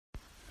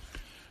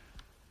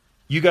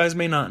You guys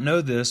may not know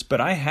this, but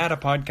I had a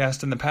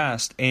podcast in the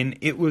past, and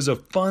it was a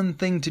fun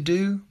thing to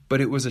do,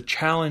 but it was a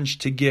challenge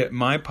to get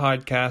my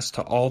podcast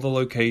to all the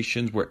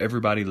locations where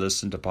everybody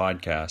listened to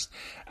podcasts.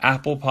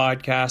 Apple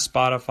Podcasts,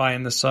 Spotify,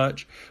 and the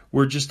such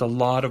were just a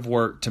lot of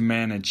work to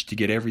manage to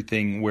get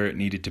everything where it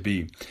needed to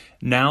be.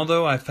 Now,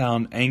 though, I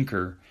found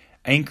Anchor.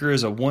 Anchor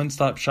is a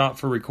one-stop shop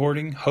for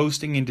recording,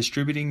 hosting, and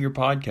distributing your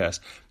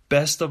podcast.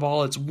 Best of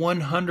all, it's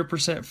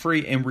 100%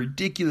 free and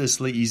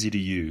ridiculously easy to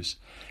use.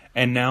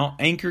 And now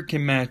Anchor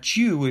can match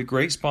you with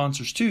great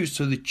sponsors too,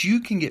 so that you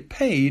can get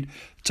paid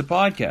to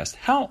podcast.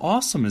 How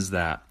awesome is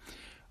that?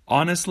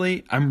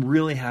 Honestly, I'm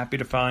really happy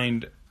to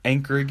find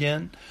Anchor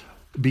again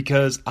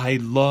because I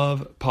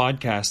love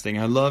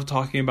podcasting. I love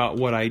talking about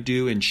what I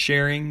do and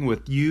sharing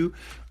with you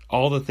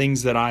all the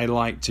things that I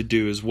like to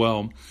do as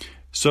well.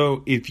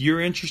 So if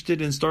you're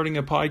interested in starting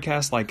a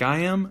podcast like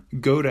I am,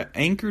 go to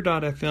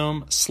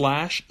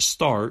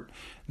anchor.fm/start.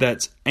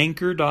 That's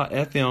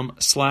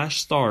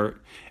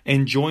anchor.fm/start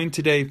and join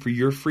today for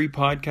your free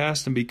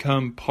podcast and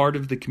become part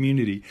of the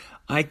community.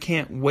 I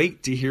can't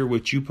wait to hear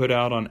what you put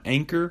out on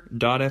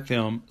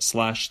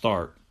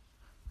anchor.fm/start.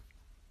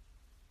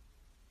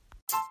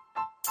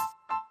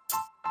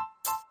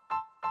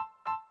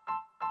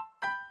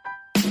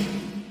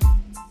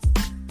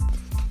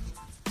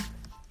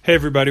 Hey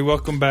everybody,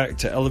 welcome back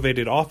to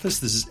Elevated Office.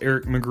 This is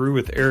Eric McGrew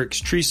with Eric's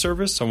Tree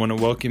Service. I want to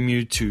welcome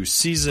you to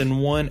Season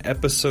 1,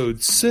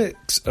 Episode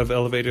 6 of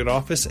Elevated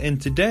Office.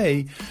 And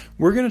today,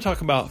 we're going to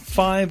talk about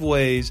 5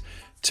 ways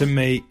to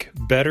make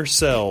better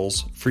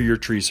sales for your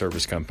tree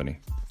service company.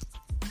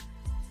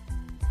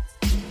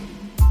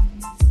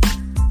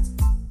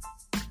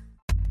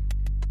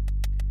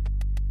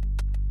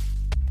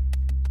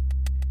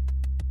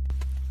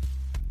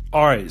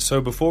 All right,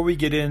 so before we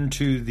get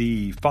into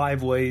the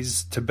 5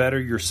 ways to better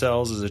your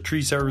sales as a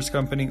tree service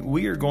company,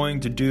 we are going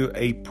to do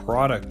a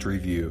product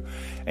review.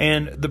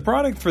 And the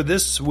product for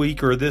this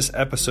week, or this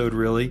episode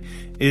really,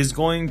 is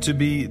going to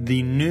be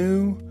the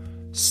new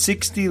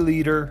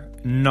 60-liter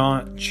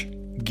notch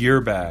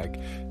gear bag.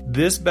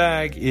 This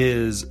bag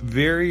is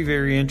very,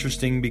 very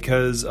interesting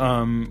because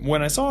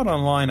when I saw it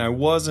online, I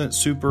wasn't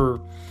super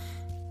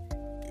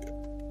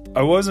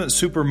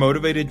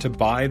motivated to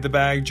buy the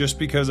bag just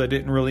because I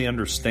didn't really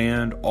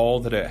understand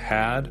all that it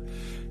had.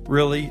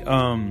 Really,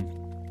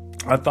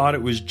 I thought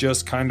it was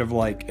just kind of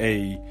like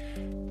a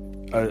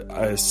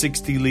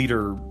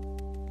 60-liter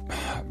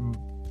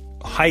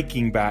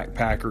hiking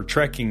backpack or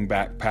trekking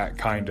backpack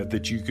kind of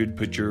that you could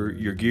put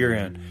your gear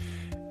in.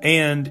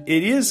 And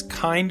it is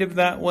kind of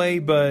that way,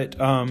 but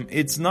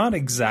it's not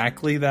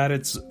exactly that.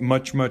 It's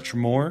much, much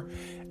more.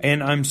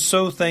 And I'm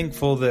so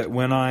thankful that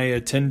when I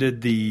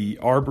attended the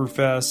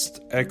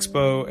ArborFest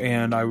Expo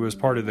and I was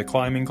part of the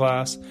climbing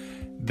class,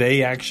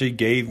 they actually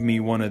gave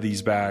me one of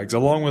these bags,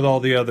 along with all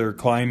the other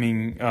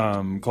climbing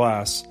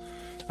class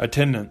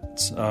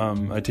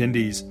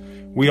attendees.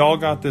 We all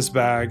got this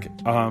bag.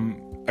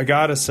 I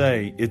gotta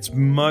say, it's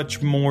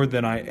much more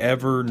than I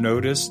ever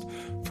noticed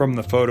from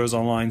the photos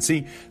online.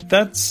 See,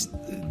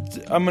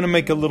 I'm gonna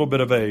make a little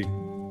bit of a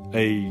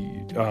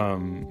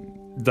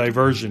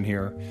diversion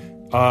here.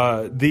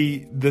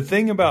 The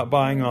thing about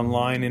buying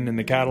online and in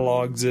the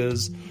catalogs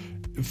is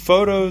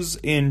photos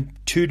in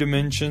 2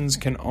 dimensions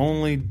can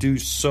only do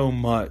so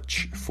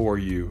much for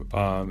you,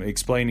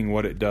 explaining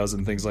what it does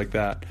and things like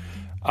that.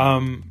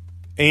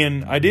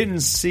 And I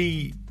didn't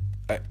see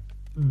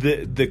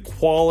the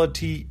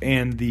quality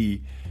and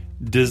the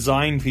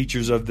design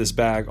features of this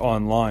bag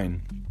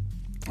online,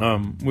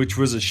 which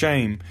was a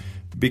shame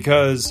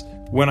because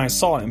when I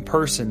saw it in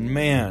person,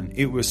 man,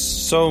 it was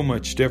so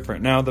much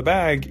different. Now, the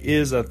bag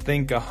is, I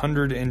think,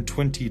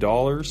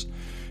 $120.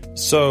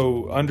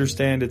 So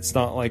understand it's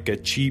not like a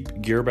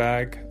cheap gear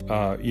bag,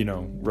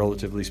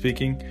 relatively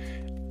speaking.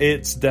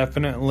 It's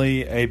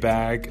definitely a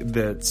bag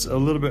that's a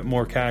little bit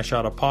more cash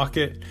out of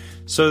pocket.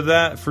 So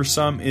that, for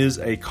some, is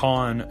a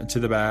con to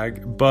the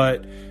bag.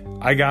 But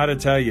I gotta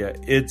tell you,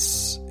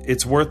 it's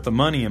worth the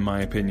money, in my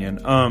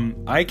opinion.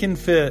 I can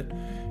fit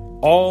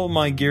all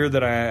my gear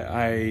that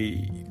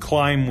I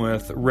climb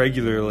with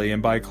regularly,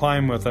 and by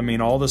climb with I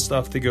mean all the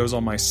stuff that goes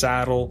on my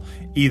saddle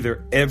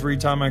either every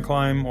time I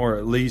climb or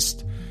at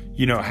least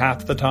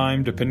half the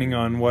time, depending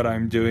on what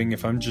I'm doing.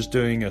 If I'm just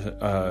doing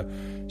a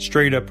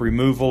straight up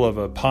removal of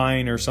a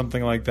pine or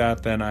something like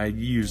that, then I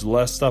use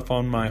less stuff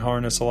on my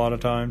harness a lot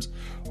of times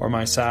or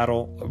my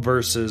saddle,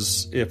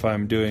 versus if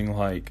I'm doing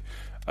like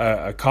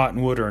a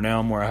cottonwood or an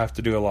elm where I have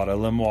to do a lot of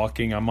limb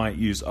walking, I might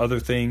use other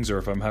things, or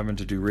if I'm having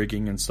to do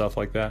rigging and stuff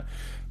like that.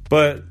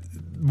 But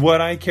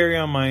what I carry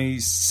on my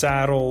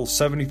saddle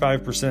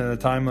 75% of the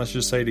time, let's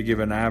just say to give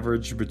an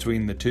average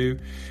between the two,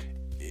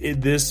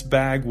 this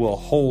bag will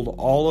hold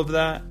all of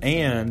that,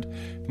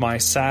 and my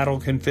saddle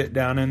can fit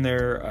down in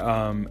there,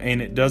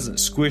 and it doesn't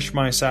squish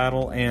my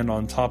saddle. And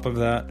on top of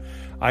that,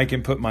 I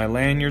can put my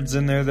lanyards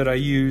in there that I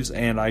use,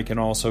 and I can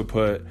also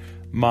put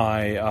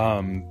my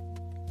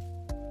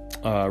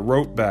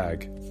rope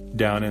bag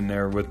down in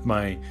there with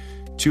my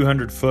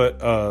 200 foot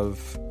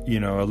of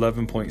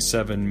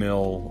 11.7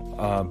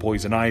 mil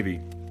poison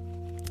ivy.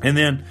 And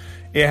then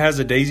it has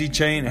a daisy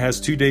chain. It has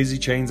 2 daisy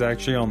chains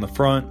actually on the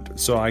front,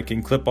 so I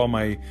can clip all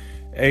my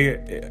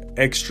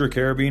extra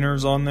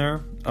carabiners on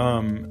there.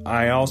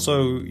 I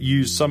also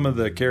use some of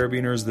the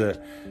carabiners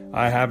that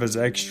I have as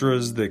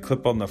extras that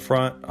clip on the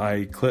front.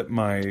 I clip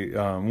my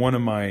one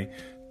of my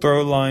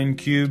throw line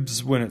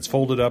cubes when it's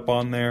folded up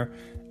on there.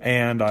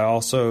 And I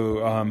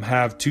also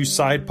have 2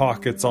 side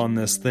pockets on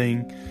this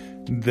thing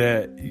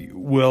that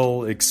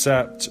will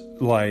accept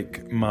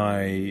like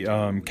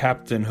my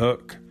Captain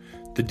hook,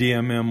 the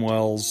DMM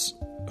Wells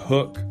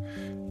hook,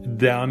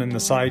 down in the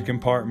side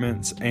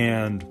compartments,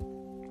 and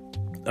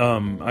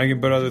I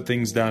can put other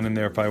things down in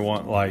there if I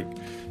want, like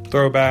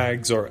throw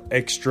bags or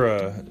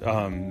extra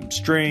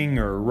string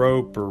or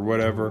rope or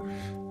whatever.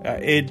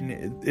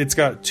 It's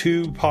got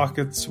 2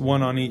 pockets,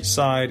 one on each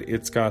side.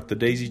 It's got the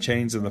daisy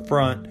chains in the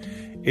front.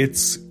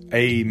 It's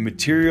a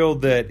material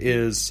that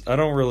is, I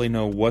don't really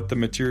know what the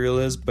material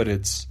is, but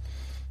it's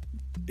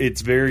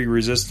very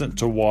resistant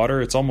to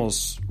water. It's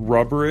almost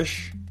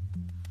rubberish.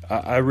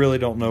 I really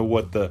don't know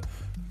what the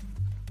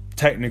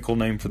technical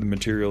name for the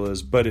material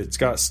is, but it's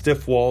got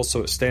stiff walls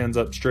so it stands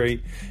up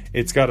straight.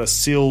 It's got a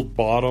sealed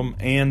bottom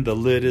and the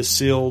lid is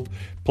sealed.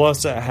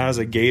 Plus it has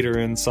a gator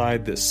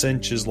inside that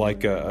cinches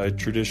like a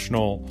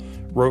traditional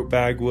rope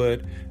bag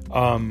would.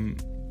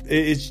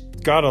 It's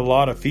got a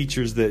lot of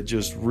features that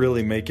just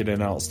really make it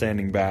an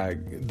outstanding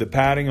bag. The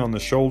padding on the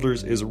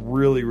shoulders is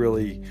really,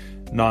 really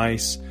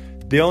nice.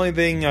 The only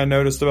thing I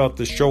noticed about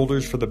the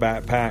shoulders for the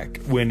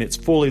backpack, when it's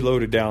fully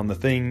loaded down, the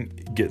thing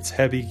gets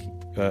heavy,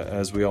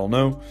 as we all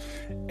know.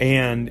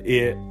 And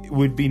it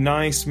would be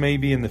nice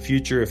maybe in the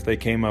future if they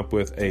came up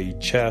with a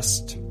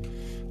chest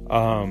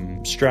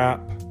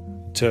strap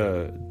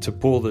to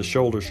pull the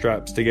shoulder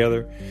straps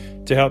together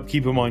to help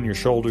keep them on your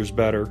shoulders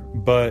better.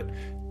 But,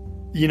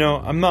 you know,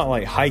 I'm not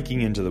like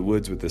hiking into the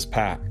woods with this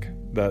pack.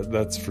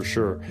 That's for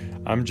sure.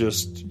 I'm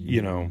just,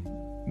 you know,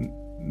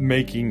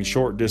 making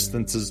short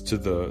distances to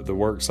the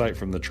work site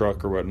from the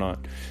truck or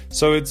whatnot.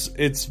 So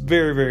it's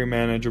very, very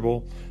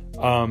manageable.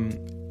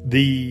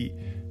 The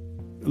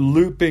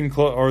loop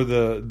or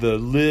the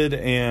lid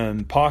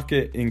and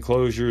pocket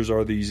enclosures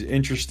are these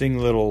interesting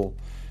little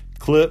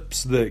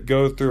clips that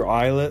go through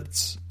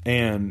eyelets,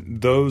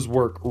 and those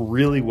work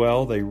really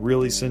well. They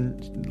really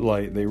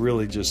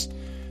just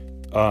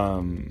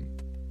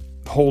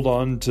hold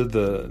on to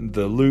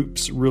the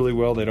loops really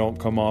well. They don't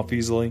come off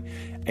easily,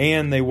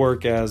 and they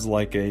work as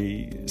like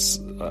a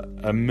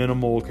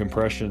minimal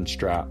compression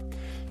strap.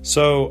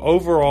 So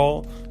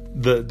overall,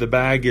 the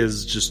bag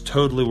is just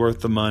totally worth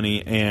the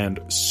money and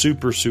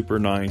super, super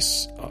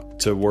nice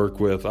to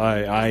work with.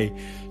 I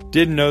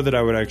didn't know that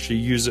I would actually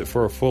use it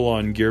for a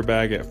full-on gear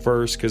bag at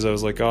first, because I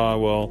was like,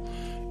 well,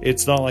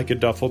 it's not like a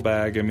duffel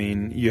bag. I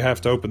mean, you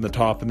have to open the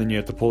top and then you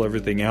have to pull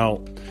everything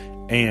out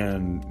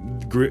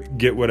and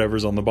get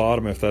whatever's on the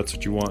bottom if that's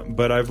what you want.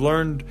 But I've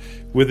learned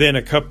within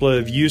a couple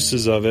of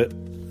uses of it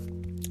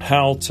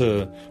how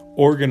to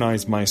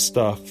organize my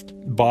stuff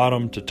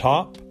bottom to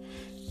top.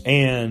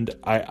 And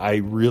I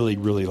really,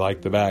 really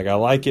like the bag. I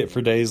like it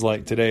for days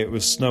like today. It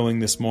was snowing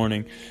this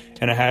morning,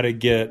 and I had to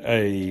get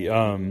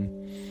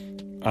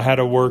I had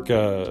to work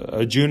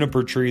a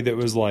juniper tree that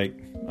was like,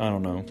 I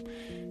don't know,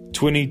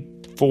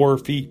 24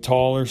 feet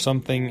tall or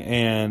something.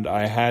 And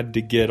I had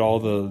to get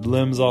all the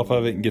limbs off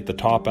of it and get the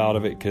top out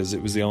of it, because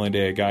it was the only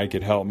day a guy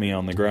could help me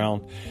on the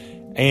ground.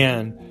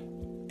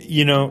 And,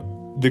 you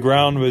know, the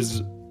ground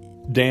was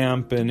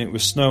damp and it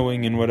was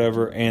snowing and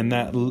whatever, and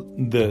that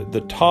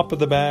the top of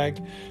the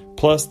bag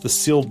plus the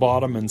sealed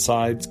bottom and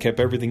sides kept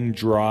everything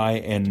dry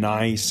and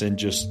nice, and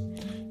just,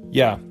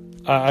 yeah,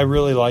 I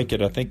really like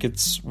it. I think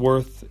it's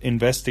worth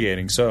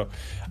investigating. So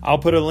I'll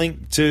put a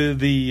link to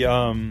the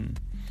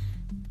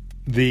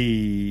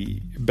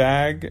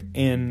bag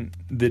in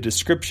the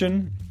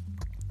description,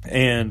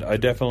 and I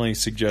definitely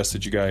suggest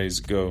that you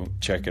guys go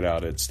check it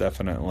out. It's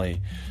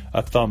definitely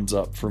a thumbs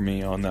up for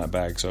me on that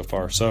bag so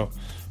far. So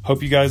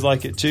hope you guys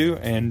like it too,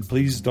 and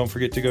please don't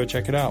forget to go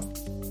check it out.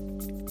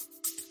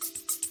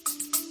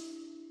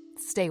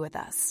 Stay with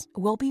us.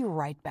 We'll be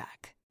right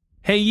back.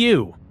 Hey,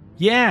 you.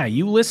 Yeah,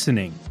 you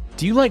listening.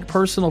 Do you like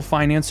personal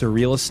finance or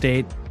real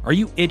estate? Are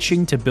you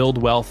itching to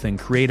build wealth and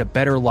create a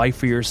better life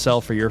for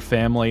yourself or your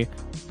family?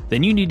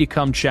 Then you need to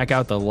come check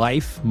out the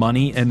Life,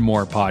 Money, and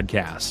More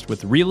podcast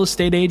with real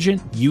estate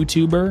agent,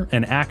 YouTuber,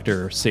 and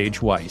actor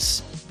Sage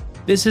Weiss.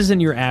 This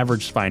isn't your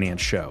average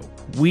finance show.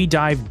 We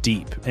dive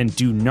deep and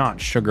do not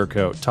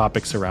sugarcoat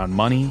topics around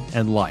money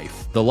and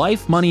life. The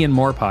Life, Money, and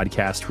More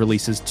podcast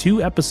releases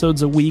 2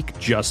 episodes a week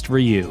just for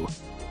you,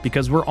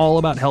 because we're all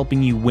about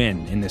helping you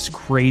win in this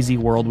crazy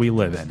world we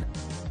live in.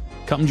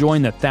 Come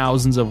join the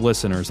thousands of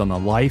listeners on the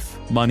Life,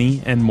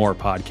 Money, and More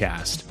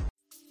podcast.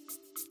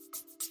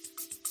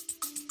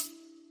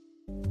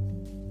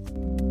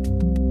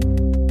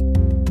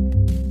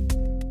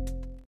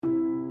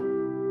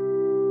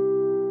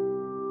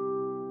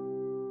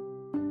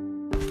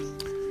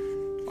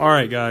 All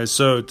right, guys.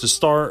 So to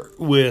start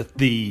with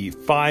the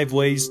 5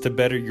 ways to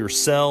better your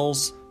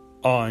sales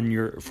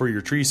for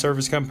your tree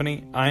service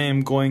company, I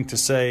am going to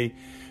say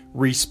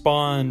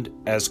respond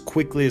as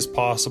quickly as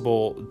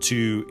possible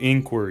to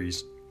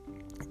inquiries.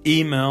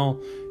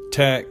 Email,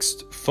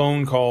 text,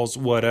 phone calls,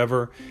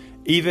 whatever.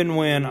 Even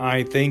when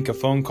I think a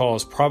phone call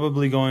is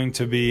probably going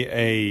to be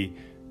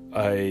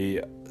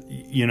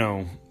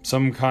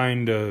some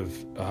kind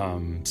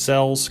of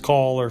sales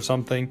call or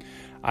something,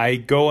 I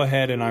go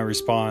ahead and I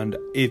respond.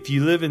 If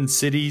you live in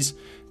cities,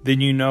 then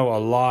you know a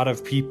lot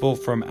of people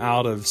from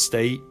out of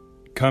state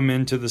come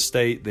into the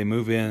state, they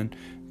move in,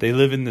 they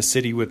live in the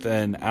city with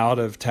an out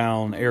of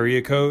town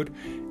area code.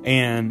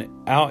 And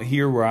out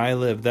here where I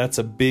live, that's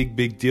a big,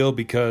 big deal,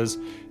 because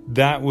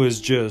that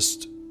was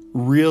just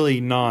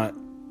really not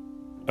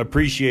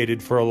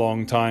appreciated for a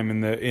long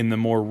time in the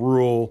more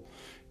rural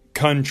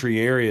country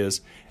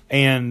areas.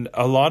 And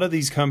a lot of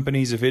these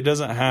companies, if it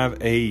doesn't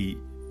have a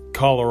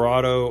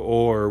Colorado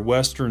or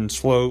Western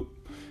Slope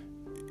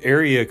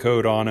area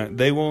code on it,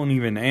 they won't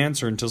even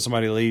answer until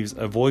somebody leaves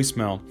a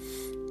voicemail.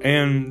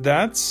 And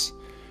that's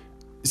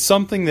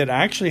something that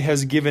actually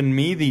has given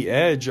me the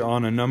edge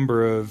on a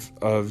number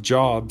of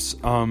jobs.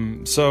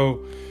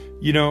 So,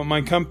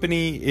 my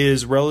company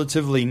is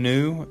relatively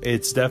new.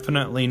 It's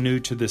definitely new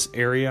to this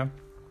area.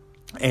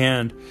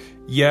 And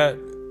yet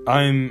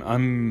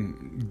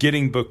I'm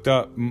getting booked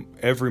up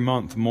every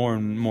month more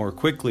and more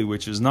quickly,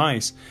 which is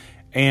nice.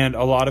 And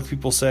a lot of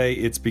people say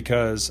it's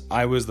because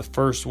I was the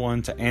first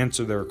one to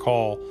answer their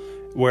call,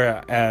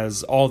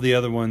 whereas all the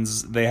other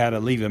ones, they had to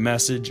leave a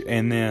message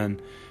and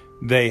then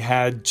they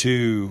had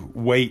to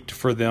wait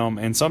for them.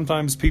 And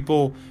sometimes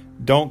people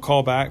don't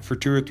call back for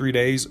 2 or 3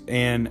 days.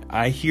 And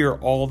I hear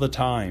all the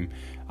time,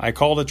 I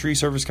called a tree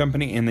service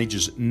company and they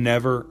just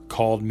never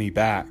called me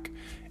back.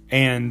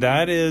 And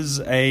that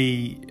is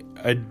a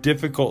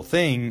difficult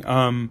thing.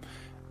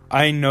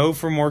 I know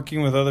from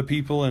working with other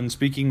people and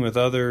speaking with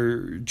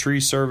other tree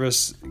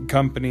service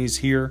companies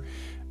here,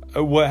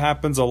 what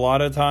happens a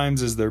lot of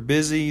times is they're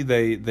busy,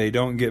 they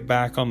don't get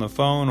back on the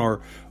phone,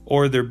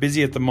 or they're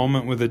busy at the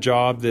moment with a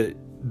job that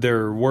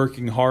they're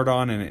working hard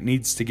on and it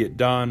needs to get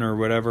done or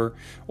whatever,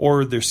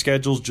 or their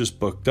schedule's just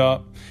booked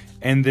up.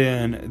 And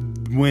then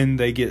when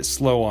they get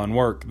slow on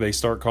work, they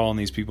start calling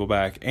these people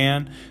back.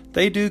 And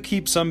they do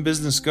keep some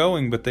business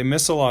going, but they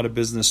miss a lot of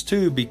business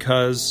too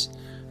because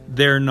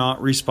they're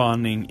not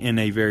responding in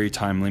a very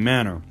timely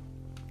manner.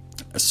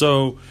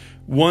 So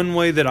one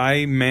way that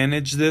I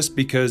manage this,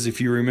 because if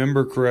you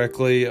remember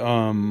correctly,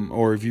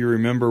 or if you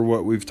remember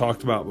what we've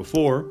talked about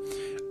before,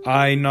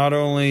 I not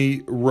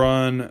only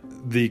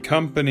run the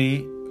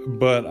company,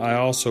 but I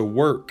also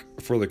work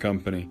for the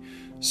company.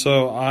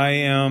 So I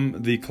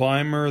am the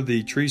climber,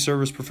 the tree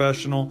service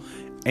professional,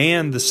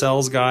 and the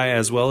sales guy,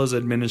 as well as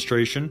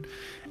administration.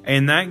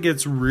 And that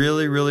gets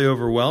really, really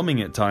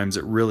overwhelming at times.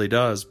 It really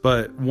does.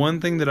 But one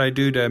thing that I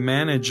do to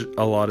manage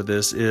a lot of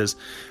this is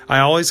I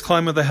always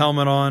climb with a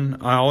helmet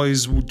on. I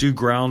always do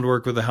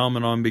groundwork with a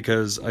helmet on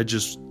because I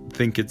just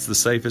think it's the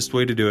safest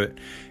way to do it.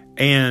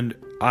 And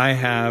I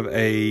have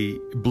a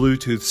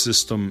Bluetooth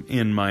system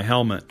in my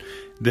helmet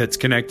that's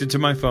connected to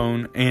my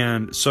phone,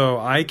 and so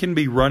I can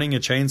be running a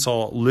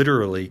chainsaw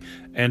literally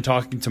and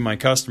talking to my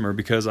customer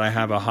because I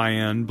have a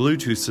high-end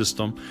Bluetooth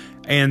system,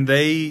 and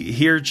they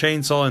hear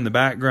chainsaw in the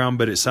background,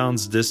 but it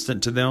sounds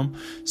distant to them,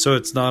 so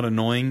it's not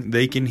annoying.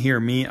 They can hear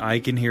me, I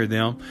can hear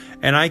them,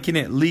 and I can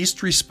at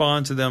least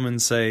respond to them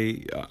and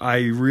say, I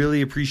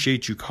really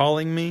appreciate you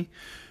calling me.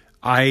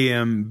 I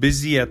am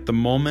busy at the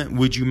moment.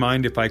 Would you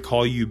mind if I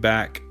call you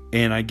back?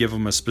 And I give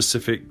them a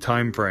specific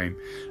time frame.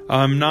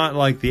 Not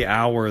like the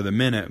hour or the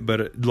minute,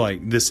 but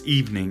like this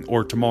evening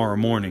or tomorrow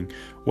morning,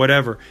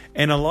 whatever.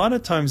 And a lot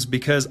of times,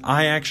 because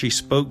I actually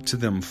spoke to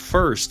them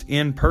first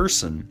in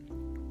person,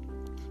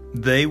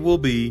 they will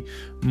be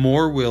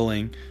more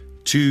willing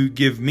to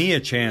give me a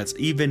chance,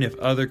 even if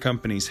other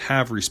companies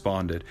have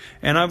responded.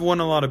 And I've won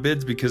a lot of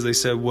bids because they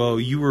said, well,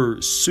 you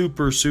were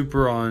super,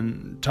 super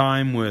on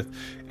time with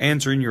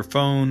answering your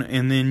phone,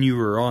 and then you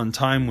were on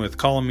time with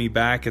calling me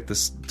back at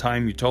the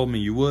time you told me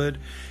you would.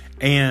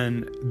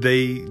 And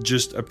they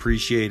just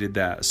appreciated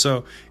that.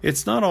 So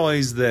it's not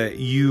always that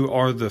you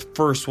are the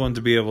first one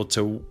to be able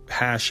to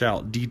hash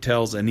out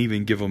details and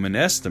even give them an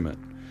estimate.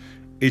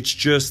 It's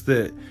just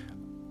that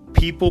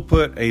people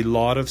put a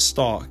lot of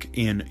stock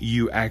in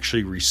you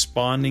actually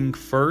responding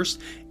first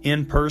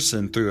in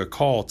person through a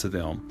call to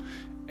them.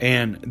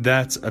 And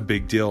that's a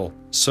big deal.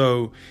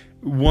 So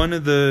one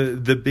of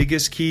the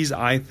biggest keys,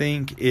 I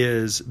think,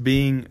 is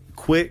being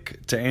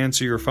quick to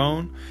answer your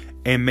phone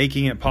and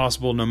making it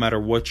possible, no matter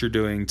what you're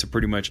doing, to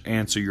pretty much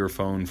answer your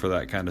phone for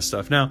that kind of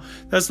stuff. Now,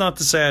 that's not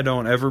to say I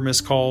don't ever miss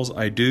calls.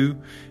 I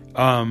do.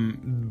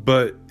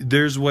 But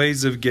there's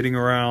ways of getting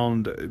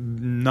around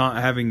not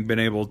having been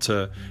able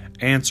to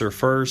answer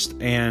first,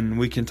 and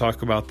we can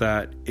talk about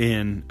that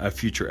in a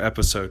future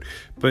episode.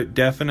 But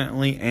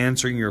definitely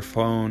answering your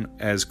phone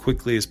as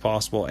quickly as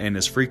possible and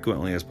as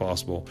frequently as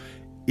possible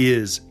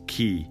is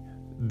key.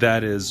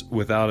 That is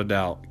without a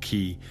doubt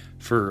key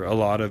for a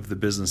lot of the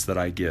business that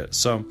I get.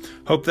 So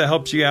hope that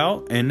helps you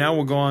out. And now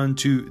we'll go on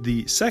to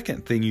the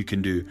second thing you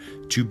can do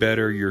to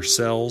better your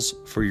sales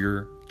for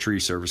your tree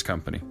service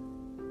company.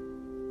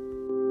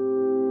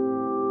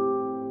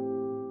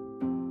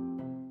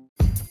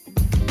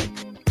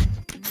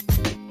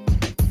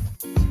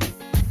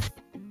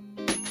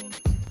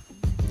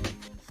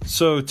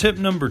 So tip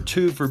number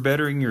 2 for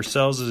bettering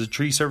yourselves as a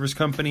tree service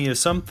company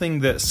is something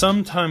that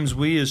sometimes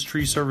we as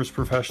tree service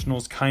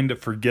professionals kind of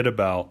forget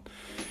about.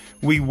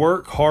 We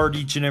work hard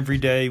each and every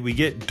day. We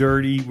get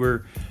dirty.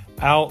 We're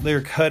out there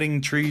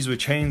cutting trees with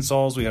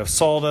chainsaws. We have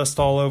sawdust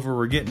all over.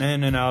 We're getting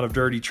in and out of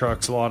dirty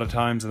trucks a lot of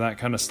times and that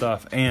kind of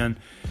stuff. And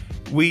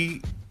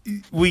we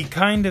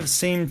kind of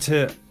seem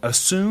to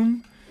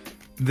assume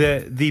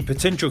that the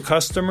potential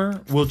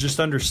customer will just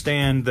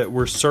understand that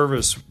we're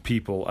service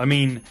people. I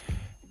mean,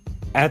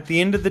 at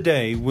the end of the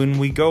day, when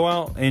we go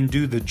out and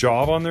do the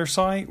job on their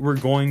site, we're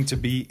going to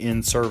be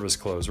in service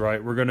clothes,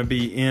 right? We're going to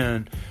be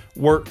in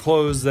work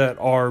clothes that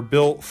are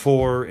built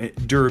for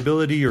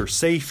durability or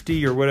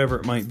safety or whatever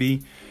it might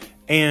be.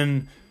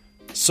 And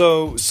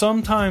so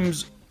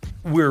sometimes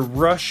we're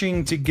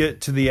rushing to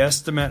get to the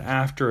estimate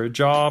after a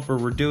job, or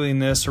we're doing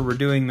this or we're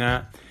doing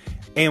that.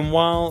 And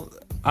while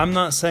I'm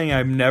not saying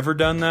I've never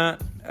done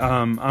that,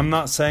 I'm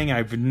not saying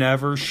I've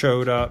never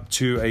showed up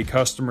to a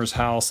customer's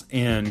house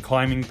in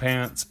climbing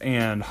pants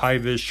and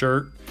high-vis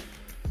shirt.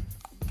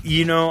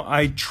 You know,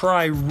 I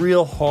try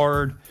real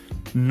hard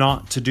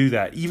not to do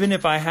that. Even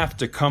if I have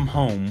to come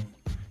home,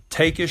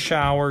 take a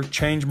shower,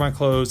 change my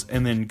clothes,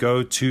 and then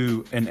go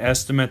to an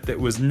estimate that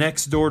was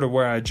next door to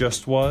where I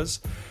just was,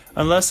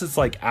 unless it's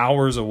like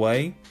hours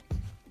away,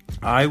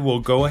 I will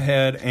go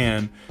ahead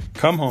and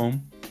come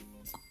home,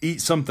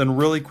 eat something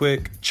really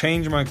quick,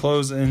 change my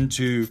clothes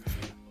into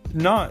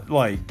not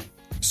like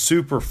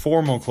super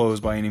formal clothes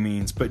by any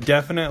means, but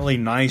definitely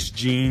nice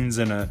jeans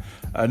and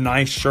a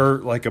nice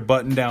shirt, like a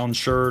button-down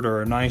shirt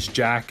or a nice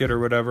jacket or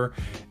whatever.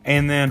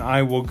 And then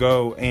I will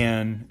go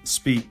and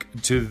speak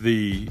to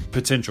the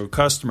potential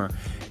customer.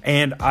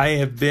 And I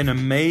have been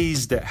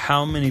amazed at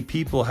how many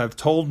people have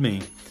told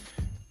me,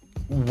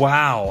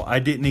 wow, I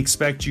didn't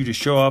expect you to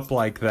show up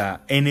like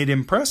that. And it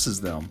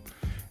impresses them.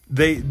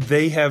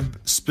 They have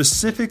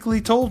specifically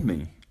told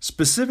me,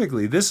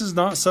 this is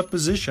not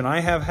supposition.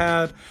 I have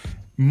had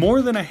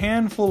more than a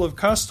handful of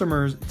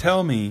customers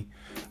tell me,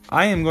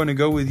 I am going to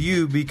go with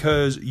you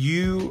because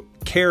you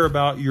care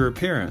about your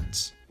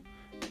appearance.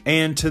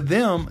 And to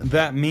them,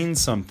 that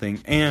means something.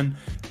 And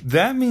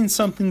that means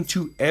something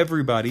to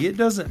everybody. It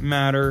doesn't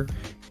matter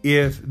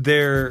if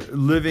they're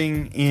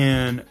living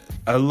in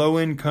a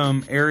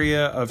low-income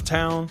area of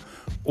town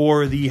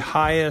or the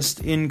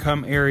highest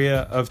income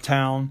area of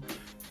town.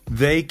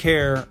 They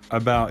care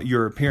about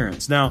your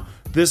appearance. Now,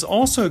 this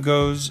also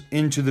goes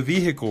into the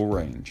vehicle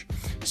range.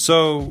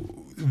 So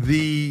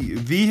the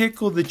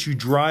vehicle that you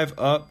drive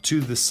up to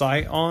the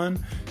site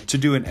on to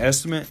do an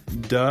estimate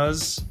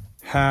does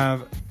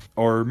have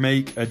or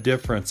make a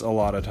difference a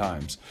lot of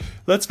times.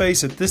 Let's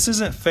face it, this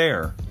isn't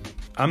fair.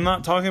 I'm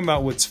not talking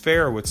about what's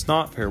fair or what's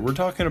not fair. We're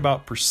talking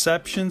about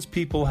perceptions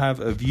people have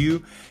of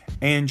you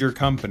and your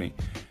company.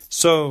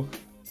 So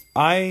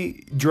I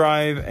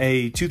drive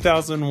a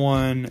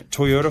 2001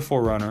 Toyota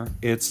 4Runner.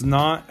 It's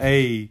not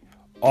a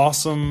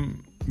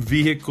awesome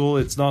vehicle.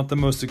 It's not the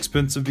most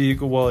expensive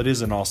vehicle. Well, it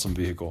is an awesome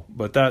vehicle,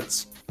 but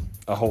that's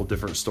a whole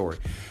different story.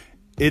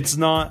 It's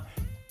not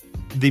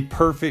the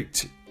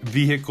perfect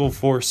vehicle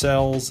for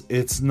sales.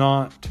 It's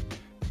not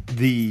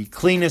the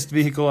cleanest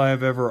vehicle I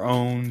have ever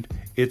owned.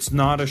 It's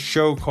not a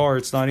show car.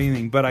 It's not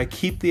anything, but I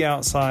keep the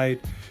outside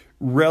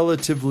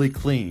relatively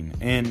clean.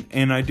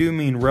 And I do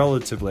mean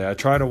relatively. I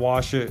try to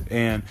wash it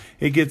and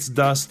it gets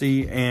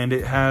dusty and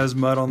it has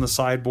mud on the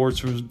sideboards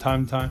from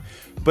time to time,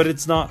 but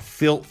it's not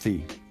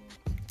filthy.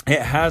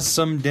 It has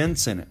some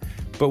dents in it,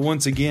 but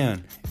once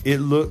again, it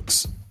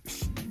looks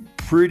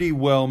pretty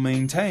well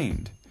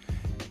maintained.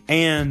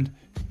 And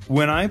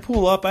when I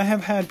pull up, I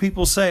have had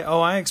people say,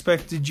 oh, I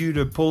expected you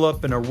to pull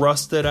up in a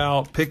rusted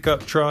out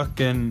pickup truck,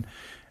 and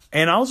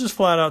I'll just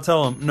flat out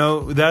tell them,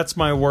 no, that's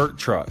my work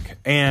truck.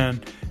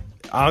 And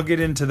I'll get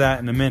into that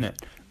in a minute.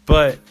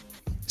 But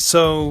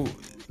so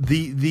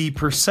the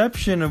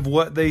perception of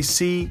what they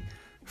see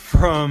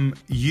from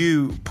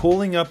you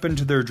pulling up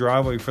into their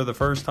driveway for the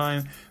first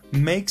time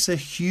makes a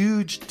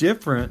huge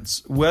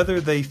difference whether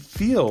they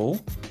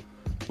feel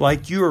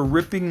like you are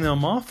ripping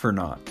them off or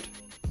not.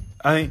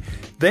 I mean,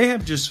 they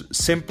have just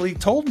simply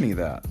told me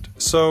that.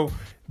 So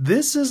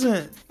this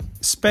isn't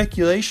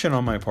speculation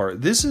on my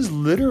part. This is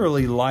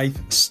literally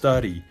life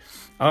study.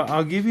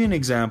 I'll give you an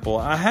example.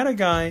 I had a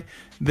guy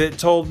that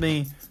told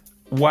me,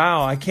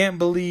 wow, I can't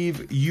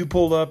believe you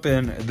pulled up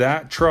in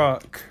that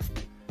truck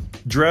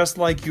dressed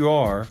like you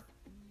are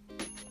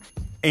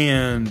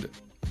and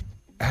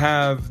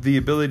have the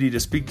ability to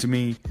speak to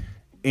me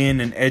in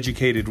an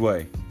educated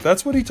way.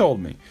 That's what he told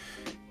me.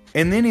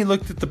 And then he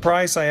looked at the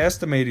price I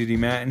estimated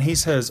him at, and he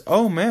says,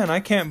 oh man, I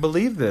can't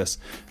believe this.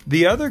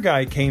 The other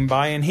guy came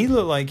by, and he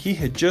looked like he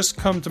had just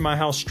come to my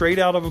house straight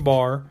out of a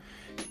bar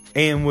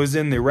and was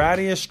in the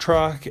rattiest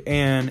truck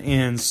and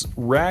in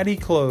ratty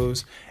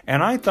clothes,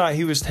 and I thought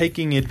he was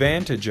taking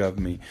advantage of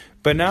me.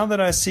 But now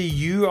that I see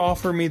you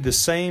offer me the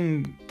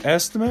same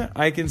estimate,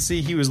 I can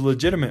see he was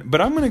legitimate. But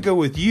I'm going to go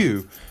with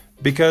you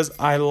because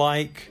I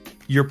like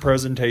your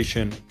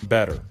presentation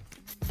better.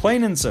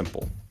 Plain and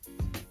simple.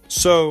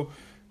 So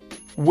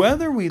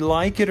whether we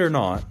like it or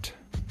not,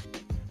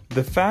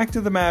 the fact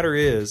of the matter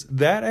is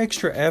that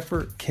extra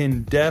effort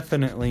can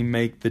definitely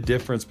make the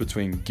difference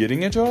between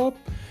getting a job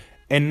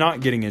and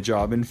not getting a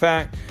job. In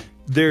fact,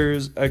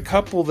 there's a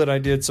couple that I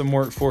did some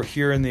work for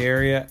here in the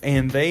area,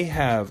 and they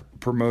have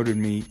promoted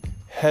me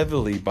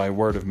heavily by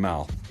word of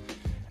mouth.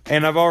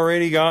 And I've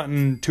already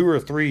gotten 2 or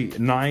 3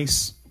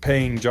 nice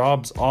paying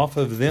jobs off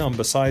of them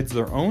besides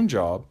their own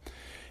job.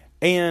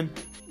 And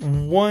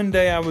one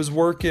day I was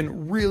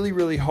working really,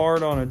 really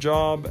hard on a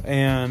job,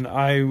 and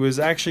I was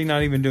actually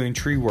not even doing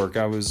tree work.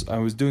 I was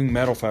doing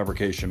metal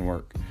fabrication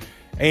work.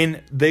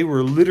 And they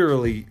were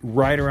literally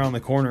right around the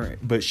corner,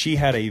 but she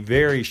had a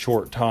very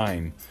short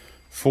time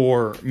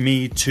for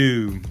me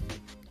to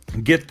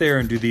get there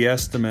and do the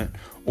estimate,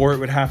 or it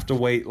would have to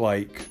wait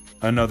like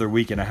another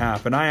week and a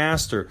half. And I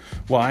asked her,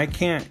 well, I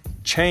can't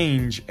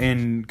change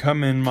and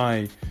come in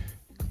my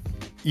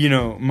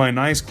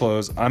nice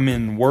clothes. I'm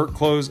in work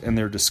clothes and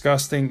they're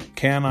disgusting.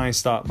 Can I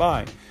stop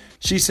by?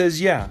 She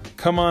says, yeah,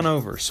 come on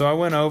over. So I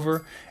went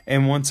over,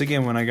 and once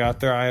again, when I got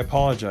there, I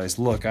apologized.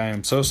 Look, I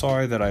am so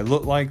sorry that I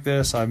look like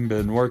this. I've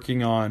been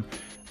working on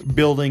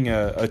building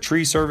a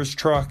tree service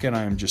truck, and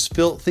I am just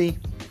filthy.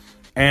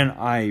 And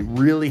I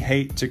really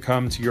hate to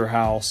come to your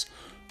house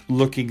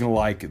looking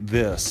like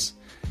this.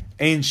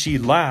 And she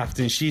laughed,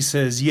 and she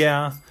says,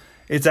 yeah,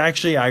 it's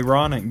actually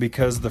ironic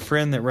because the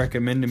friend that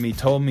recommended me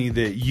told me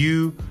that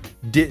you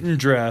didn't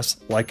dress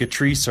like a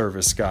tree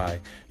service guy.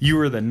 You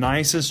were the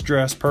nicest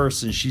dressed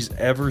person she's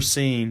ever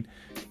seen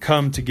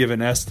come to give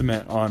an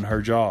estimate on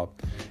her job.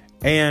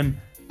 And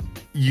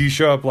you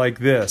show up like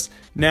this.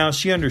 Now,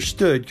 she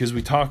understood because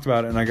we talked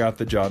about it and I got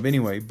the job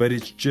anyway, but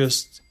it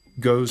just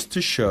goes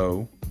to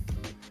show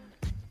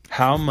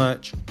how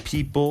much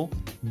people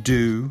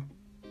do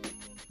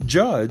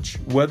judge,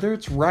 whether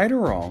it's right or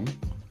wrong.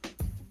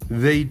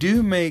 They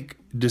do make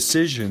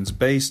decisions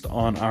based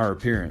on our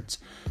appearance.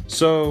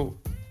 So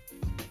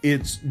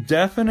it's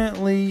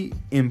definitely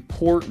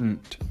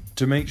important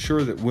to make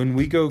sure that when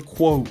we go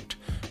quote,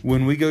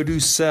 when we go do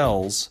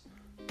sales,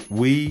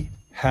 we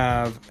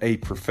have a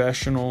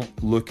professional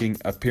looking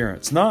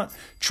appearance. Not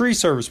tree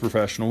service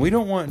professional. We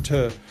don't want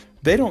to,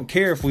 they don't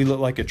care if we look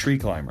like a tree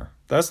climber.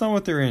 That's not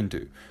what they're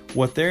into.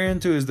 What they're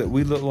into is that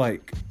we look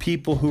like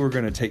people who are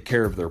going to take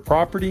care of their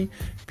property,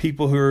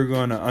 people who are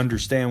going to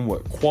understand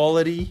what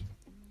quality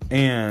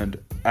and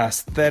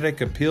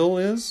aesthetic appeal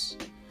is,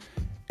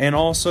 and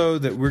also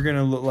that we're going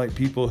to look like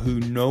people who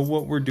know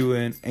what we're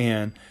doing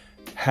and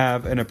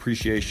have an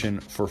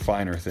appreciation for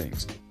finer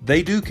things.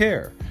 They do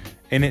care,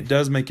 and it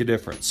does make a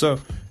difference. So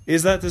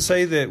is that to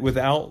say that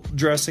without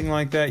dressing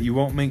like that, you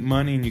won't make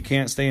money and you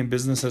can't stay in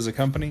business as a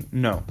company?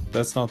 No,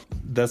 that's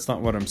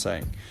not what I'm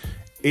saying.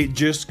 It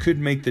just could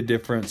make the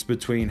difference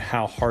between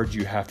how hard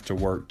you have to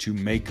work to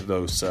make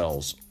those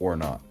sales or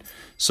not.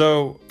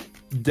 So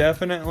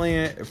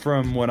definitely,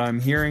 from what I'm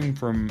hearing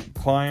from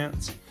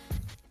clients,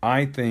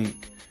 I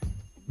think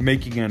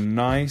making a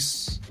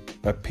nice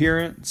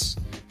appearance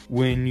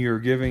when you're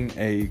giving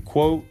a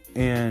quote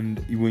and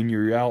when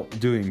you're out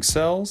doing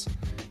sales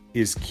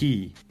is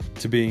key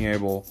to being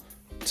able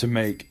to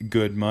make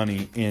good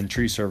money in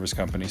tree service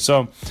companies.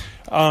 So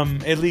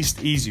at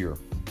least easier,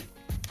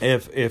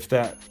 if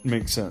that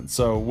makes sense.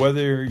 So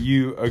whether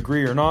you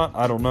agree or not,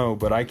 I don't know,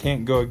 but I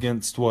can't go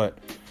against what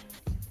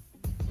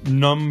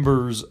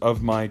numbers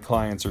of my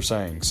clients are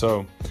saying.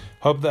 So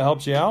hope that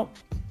helps you out,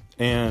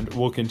 and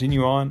we'll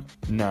continue on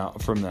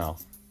from now.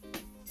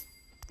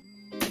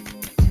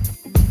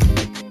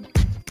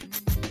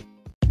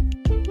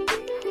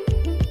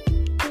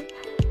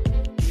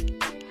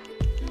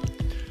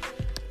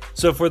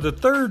 So for the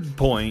third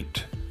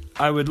point,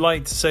 I would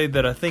like to say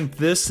that I think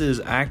this is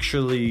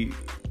actually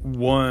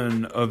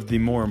one of the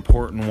more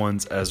important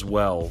ones as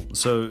well.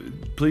 So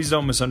please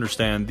don't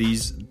misunderstand.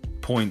 These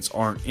points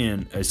aren't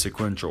in a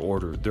sequential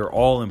order. They're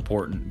all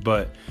important,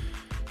 but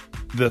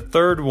the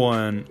third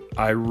one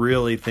I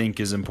really think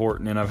is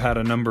important, and I've had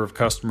a number of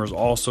customers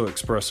also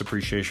express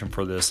appreciation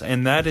for this,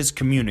 and that is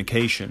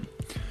communication.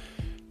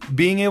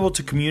 Being able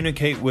to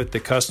communicate with the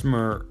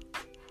customer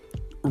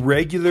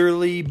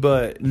regularly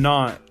but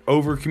not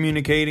over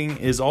communicating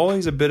is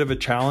always a bit of a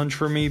challenge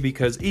for me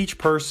because each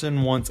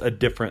person wants a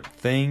different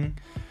thing,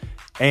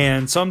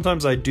 and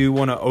sometimes I do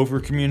want to over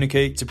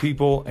communicate to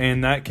people,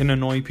 and that can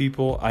annoy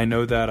people. I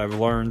know that. I've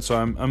learned. So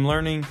I'm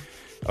learning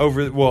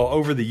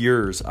over the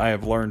years. I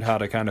have learned how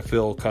to kind of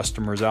fill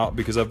customers out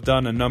because I've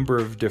done a number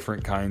of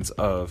different kinds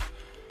of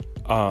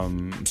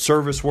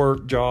service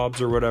work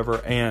jobs or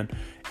whatever, and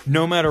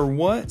no matter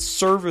what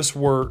service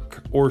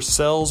work or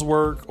sales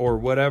work or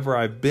whatever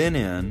I've been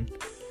in,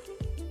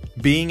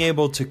 being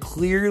able to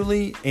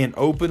clearly and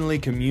openly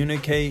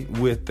communicate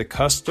with the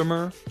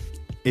customer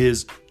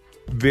is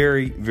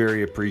very,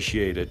 very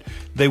appreciated.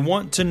 They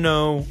want to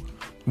know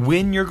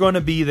when you're going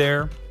to be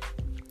there,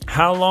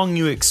 how long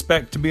you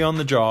expect to be on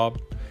the job,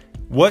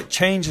 what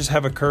changes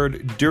have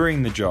occurred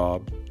during the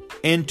job,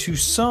 and to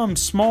some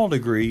small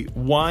degree,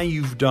 why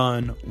you've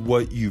done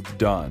what you've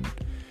done.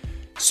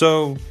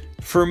 So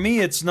for me,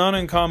 it's not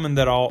uncommon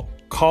that I'll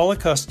call a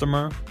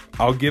customer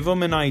I'll give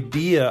them an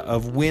idea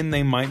of when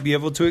they might be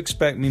able to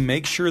expect me,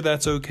 make sure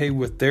that's okay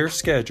with their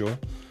schedule.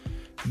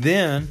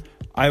 Then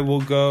I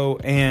will go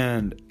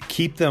and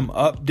keep them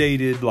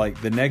updated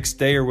like the next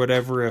day or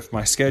whatever if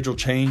my schedule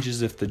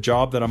changes, if the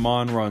job that I'm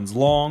on runs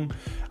long.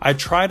 I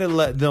try to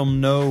let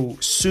them know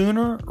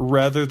sooner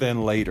rather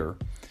than later.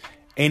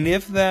 And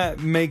if that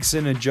makes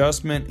an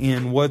adjustment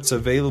in what's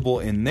available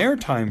in their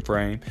time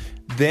frame,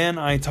 then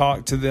I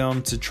talk to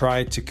them to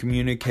try to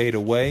communicate a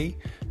way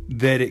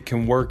that it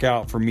can work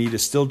out for me to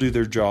still do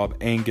their job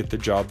and get the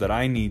job that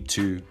I need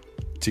to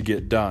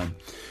get done.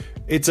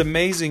 It's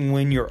amazing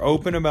when you're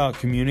open about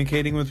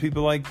communicating with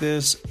people like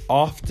this.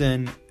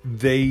 Often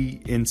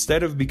they,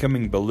 instead of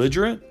becoming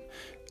belligerent,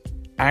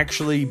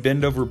 actually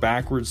bend over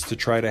backwards to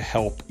try to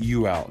help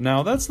you out.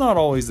 Now, that's not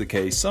always the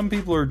case. Some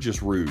people are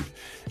just rude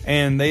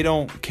and they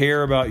don't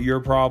care about your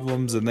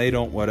problems and they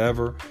don't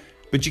whatever.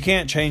 But you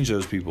can't change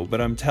those people. But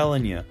I'm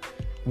telling you,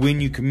 when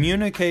you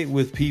communicate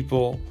with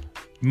people,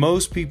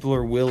 most people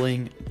are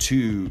willing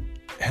to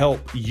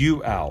help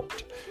you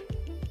out.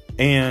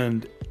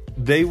 And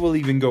they will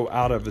even go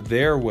out of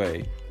their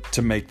way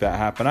to make that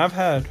happen. I've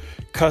had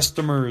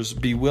customers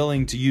be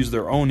willing to use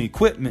their own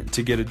equipment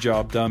to get a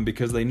job done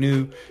because they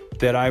knew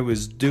that I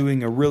was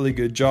doing a really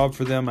good job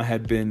for them. I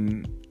had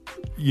been,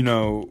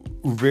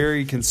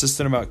 very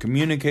consistent about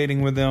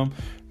communicating with them.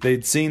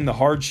 They'd seen the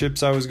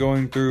hardships I was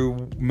going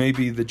through.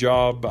 Maybe the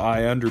job,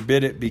 I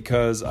underbid it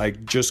because I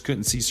just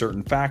couldn't see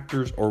certain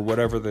factors or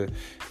whatever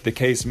the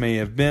case may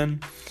have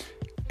been.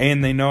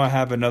 And they know I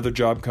have another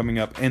job coming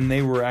up, and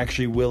they were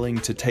actually willing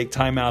to take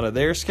time out of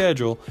their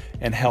schedule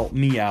and help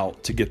me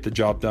out to get the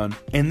job done.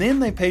 And then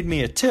they paid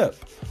me a tip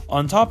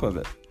on top of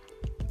it.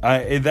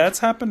 That's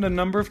happened a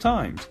number of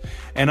times.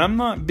 And I'm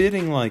not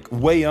bidding like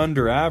way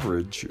under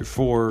average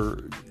for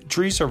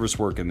tree service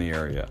work in the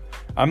area.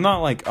 I'm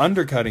not like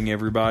undercutting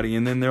everybody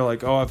and then they're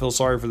like, oh, I feel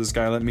sorry for this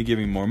guy, let me give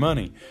him more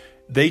money.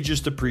 They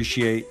just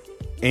appreciate.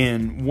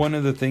 And one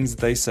of the things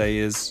that they say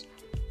is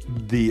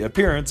the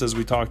appearance, as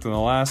we talked in the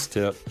last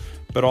tip,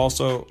 but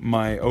also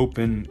my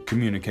open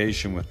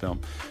communication with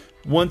them.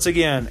 Once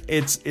again,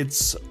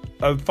 it's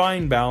a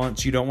fine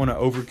balance. You don't want to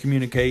over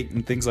communicate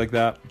and things like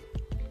that,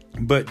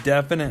 but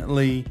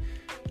definitely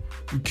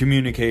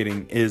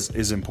communicating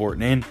is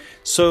important. And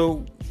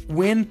so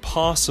when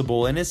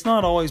possible, and it's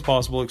not always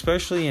possible,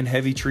 especially in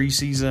heavy tree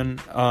season,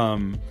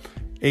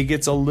 it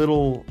gets a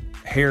little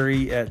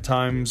hairy at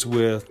times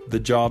with the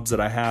jobs that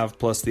I have,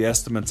 plus the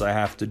estimates I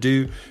have to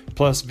do,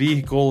 plus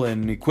vehicle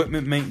and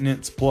equipment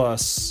maintenance,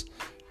 plus,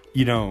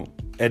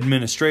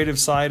 administrative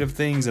side of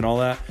things and all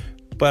that.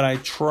 But I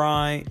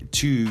try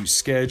to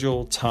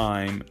schedule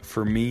time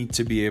for me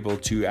to be able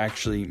to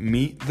actually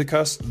meet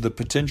the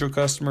potential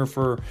customer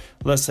for,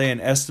 let's say,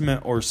 an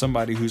estimate or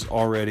somebody who's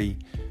already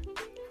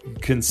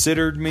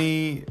considered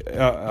me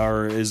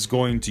or is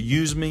going to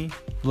use me,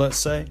 let's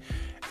say.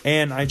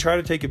 And I try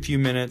to take a few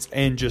minutes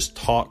and just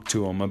talk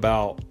to them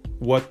about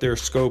what their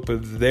scope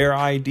of their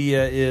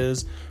idea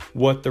is,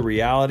 what the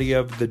reality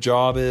of the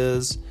job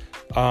is.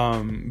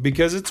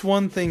 Because it's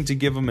one thing to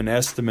give them an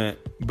estimate,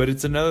 but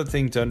it's another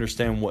thing to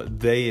understand what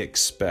they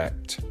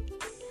expect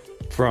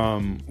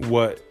from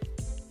what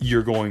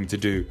you're going to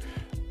do.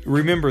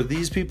 Remember,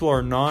 these people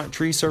are not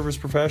tree service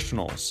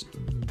professionals.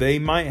 They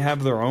might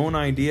have their own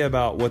idea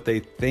about what they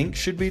think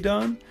should be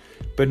done,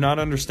 but not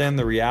understand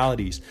the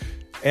realities.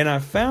 And I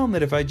found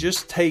that if I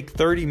just take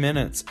 30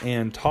 minutes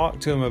and talk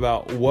to them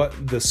about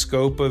what the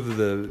scope of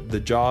the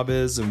job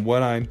is and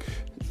what I'm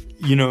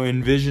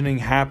envisioning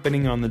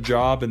happening on the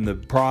job and the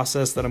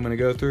process that I'm going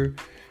to go through,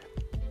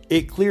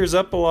 it clears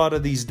up a lot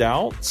of these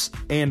doubts.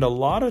 And a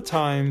lot of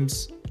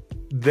times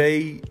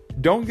they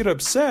don't get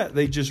upset.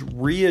 They just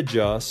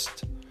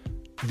readjust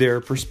their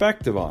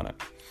perspective on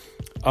it.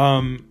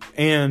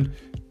 And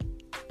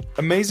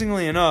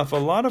amazingly enough, a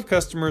lot of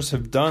customers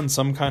have done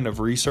some kind of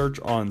research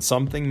on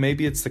something.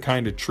 Maybe it's the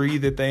kind of tree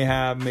that they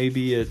have.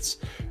 Maybe it's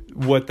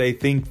what they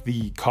think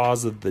the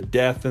cause of the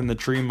death in the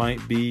tree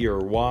might be, or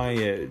why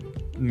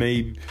it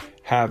may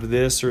have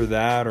this or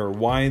that, or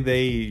why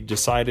they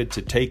decided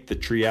to take the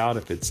tree out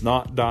if it's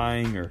not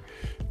dying, or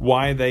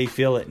why they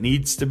feel it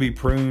needs to be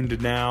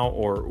pruned now,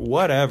 or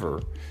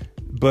whatever.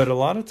 But a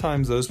lot of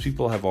times those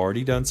people have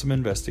already done some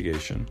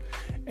investigation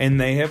and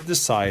they have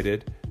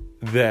decided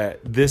that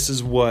this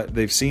is what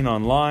they've seen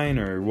online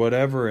or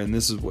whatever, and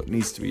this is what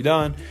needs to be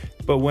done.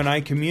 But when I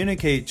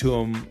communicate to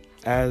them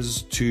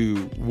as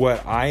to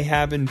what I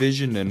have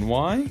envisioned and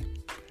why,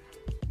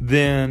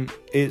 then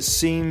it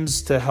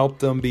seems to help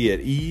them be at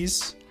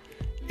ease.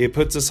 It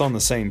puts us on the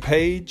same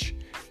page,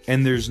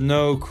 and there's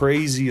no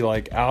crazy,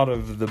 like, out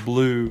of the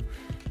blue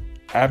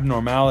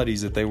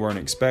abnormalities that they weren't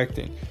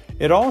expecting.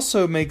 It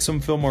also makes them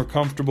feel more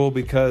comfortable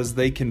because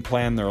they can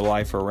plan their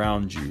life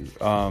around you.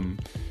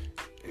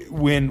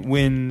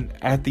 When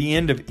at the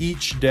end of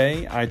each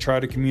day, I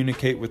try to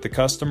communicate with the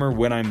customer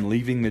when I'm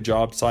leaving the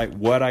job site,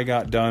 what I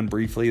got done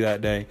briefly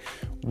that day,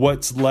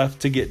 what's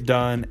left to get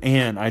done,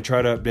 and I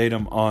try to update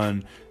them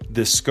on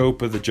the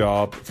scope of the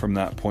job from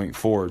that point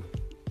forward.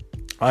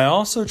 I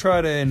also try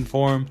to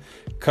inform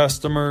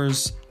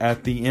customers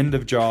at the end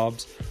of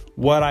jobs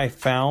what I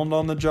found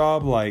on the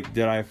job. Like,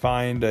 did I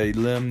find a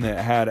limb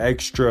that had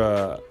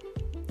extra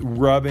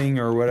rubbing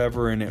or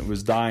whatever and it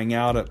was dying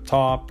out up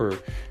top, or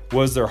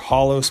was there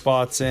hollow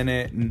spots in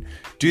it, and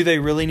do they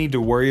really need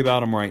to worry about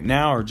them right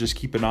now or just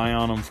keep an eye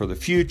on them for the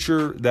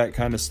future, that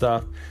kind of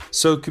stuff.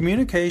 So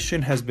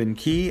communication has been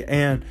key,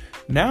 and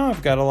now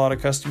I've got a lot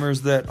of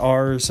customers that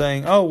are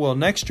saying, oh, well,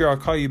 next year I'll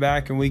call you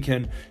back and we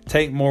can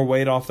take more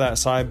weight off that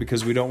side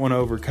because we don't want to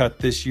overcut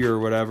this year or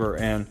whatever.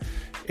 And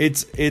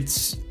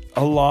it's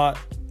a lot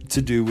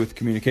to do with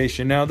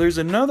communication. Now, there's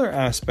another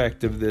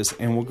aspect of this,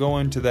 and we'll go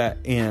into that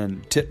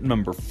in tip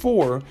number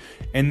 4,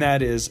 and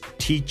that is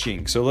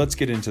teaching. So let's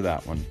get into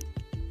that one.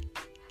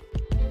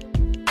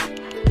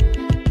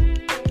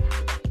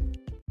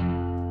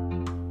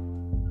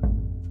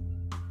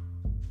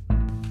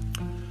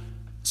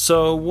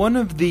 So one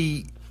of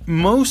the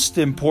most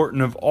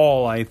important of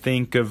all, I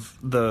think, of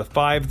the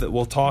 5 that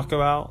we'll talk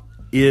about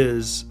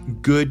is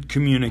good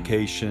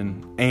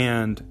communication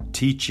and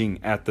teaching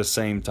at the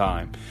same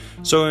time.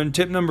 So in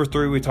tip number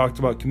 3, we talked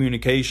about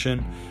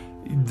communication.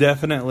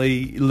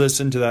 Definitely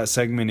listen to that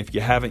segment if you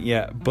haven't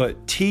yet.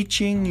 But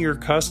teaching your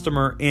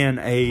customer in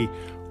a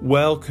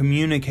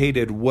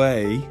well-communicated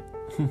way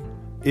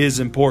is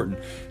important.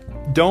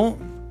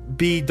 Don't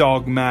be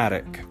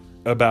dogmatic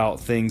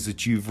about things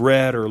that you've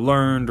read or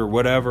learned or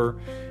whatever.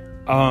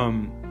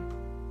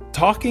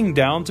 Talking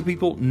down to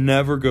people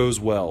never goes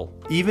well,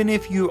 even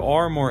if you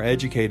are more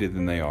educated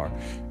than they are.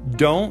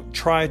 Don't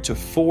try to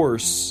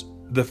force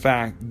the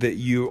fact that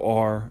you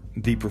are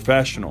the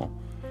professional.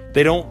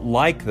 They don't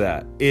like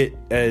that. It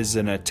is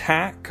an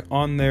attack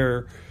on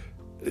their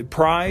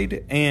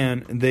pride,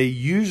 and they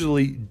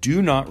usually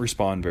do not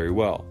respond very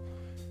well.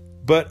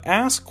 But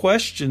ask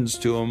questions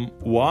to them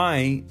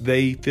why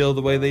they feel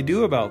the way they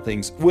do about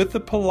things with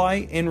a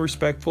polite and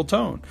respectful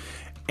tone.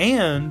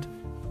 And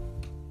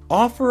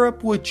offer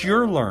up what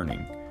you're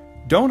learning.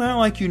 Don't act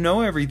like you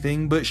know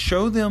everything, but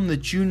show them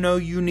that you know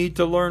you need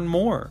to learn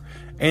more.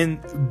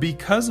 And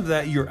because of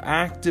that, you're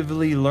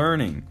actively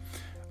learning.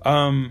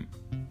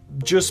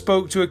 Just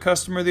spoke to a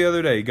customer the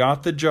other day,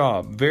 got the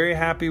job, very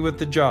happy with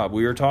the job.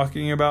 We were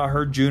talking about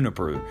her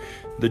juniper,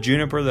 the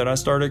juniper that I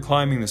started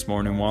climbing this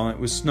morning while it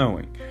was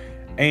snowing.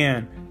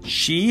 And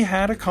she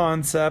had a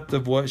concept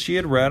of what she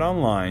had read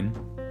online,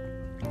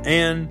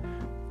 and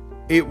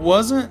it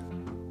wasn't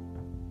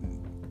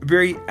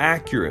very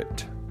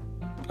accurate.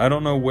 I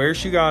don't know where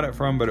she got it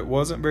from, but it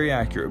wasn't very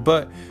accurate.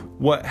 But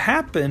what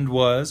happened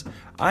was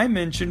I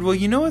mentioned, well,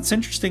 you know what's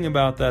interesting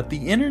about that?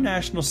 The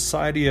International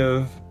Society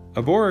of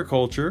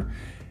Arboriculture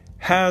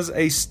has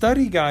a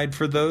study guide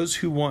for those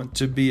who want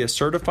to be a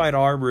certified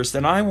arborist,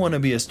 and I want to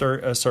be a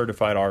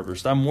certified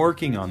arborist. I'm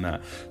working on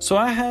that. So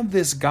I have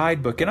this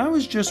guidebook, and I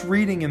was just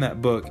reading in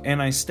that book,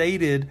 and I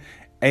stated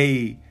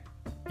a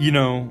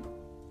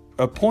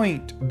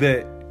point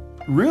that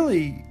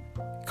really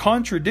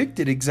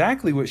contradicted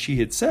exactly what she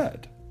had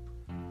said.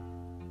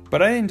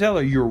 But I didn't tell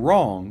her, you're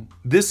wrong,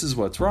 this is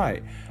what's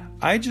right.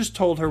 I just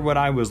told her what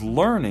I was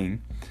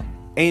learning,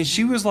 and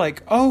she was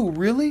like, oh,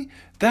 really?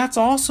 That's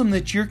awesome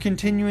that you're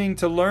continuing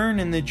to learn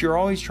and that you're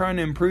always trying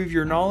to improve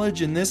your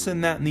knowledge and this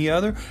and that and the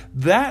other.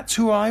 That's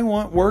who I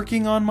want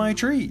working on my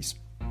trees.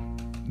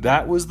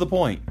 That was the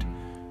point.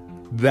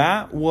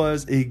 That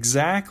was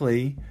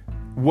exactly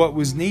what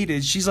was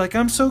needed. She's like,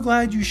 I'm so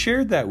glad you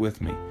shared that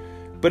with me.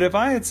 But if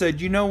I had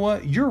said, you know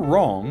what, you're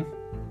wrong,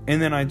 and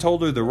then I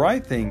told her the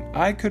right thing,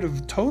 I could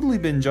have totally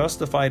been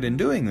justified in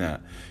doing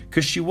that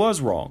because she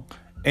was wrong.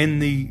 And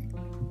the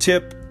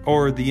tip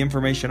or the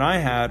information I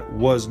had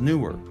was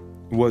newer,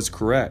 was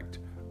correct.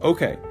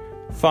 Okay,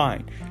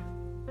 fine.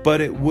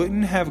 But it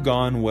wouldn't have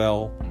gone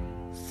well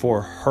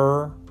for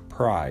her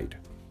pride.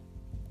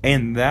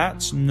 And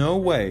that's no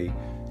way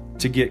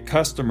to get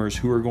customers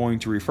who are going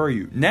to refer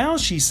you. Now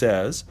she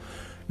says,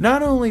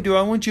 not only do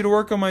I want you to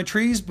work on my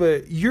trees,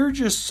 but you're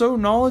just so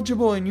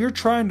knowledgeable and you're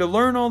trying to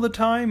learn all the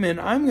time, and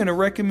I'm going to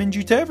recommend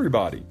you to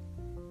everybody.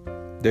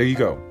 There you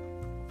go.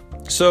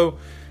 So,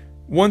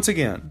 once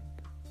again,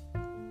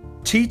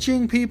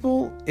 teaching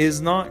people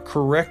is not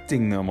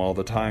correcting them all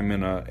the time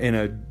in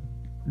a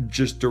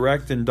just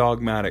direct and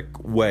dogmatic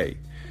way.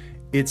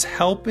 It's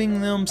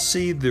helping them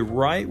see the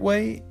right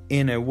way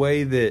in a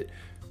way that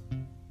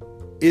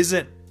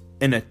isn't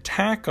an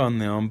attack on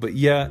them, but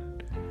yet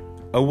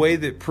a way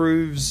that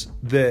proves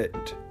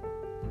that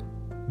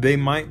they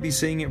might be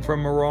seeing it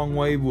from a wrong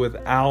way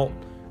without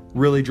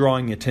really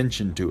drawing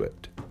attention to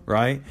it,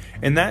 right?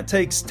 And that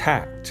takes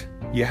tact.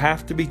 You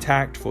have to be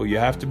tactful. You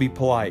have to be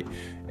polite.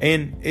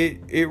 And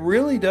it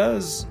really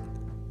does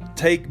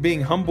take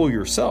being humble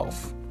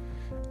yourself.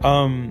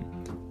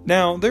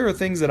 Now, there are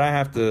things that I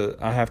have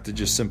to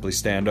just simply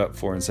stand up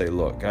for and say,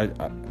 look,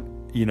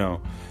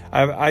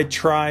 I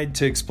tried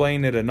to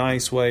explain it a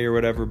nice way or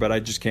whatever, but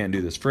I just can't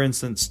do this. For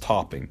instance,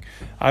 topping.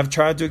 I've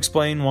tried to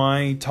explain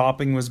why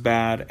topping was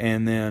bad,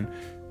 and then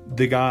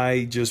the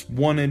guy just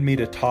wanted me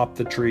to top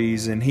the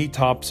trees, and he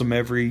tops them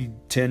every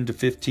 10 to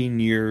 15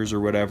 years or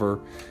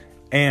whatever.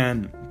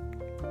 And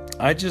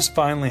I just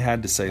finally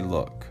had to say,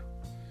 look,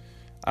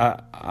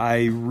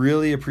 I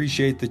really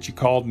appreciate that you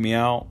called me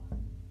out.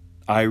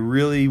 I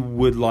really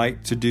would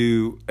like to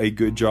do a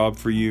good job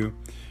for you.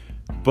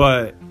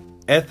 But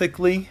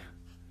ethically,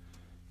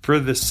 for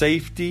the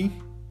safety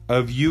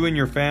of you and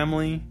your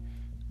family,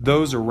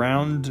 those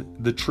around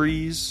the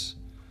trees,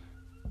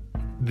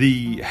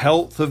 the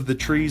health of the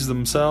trees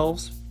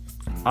themselves,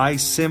 I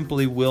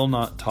simply will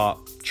not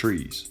top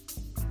trees.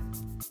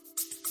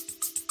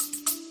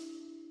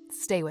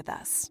 Stay with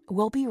us.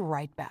 We'll be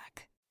right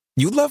back.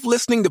 You love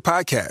listening to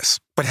podcasts,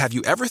 but have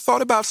you ever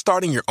thought about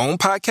starting your own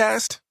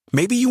podcast?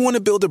 Maybe you want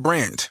to build a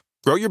brand,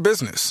 grow your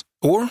business,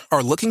 or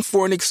are looking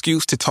for an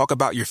excuse to talk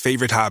about your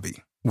favorite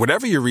hobby.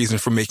 Whatever your reason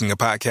for making a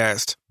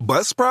podcast,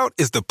 Buzzsprout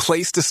is the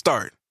place to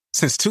start.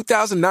 Since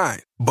 2009,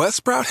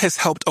 Buzzsprout has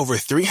helped over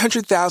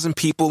 300,000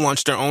 people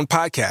launch their own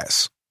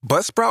podcasts.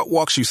 Buzzsprout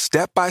walks you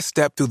step by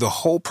step through the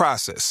whole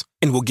process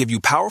and will give you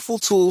powerful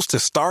tools to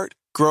start,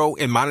 grow,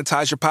 and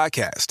monetize your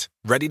podcast.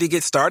 Ready to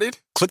get started?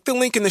 Click the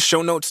link in the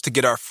show notes to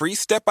get our free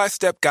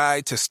step-by-step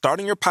guide to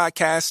starting your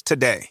podcast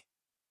today.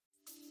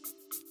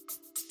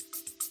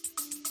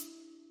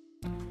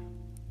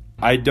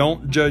 I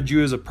don't judge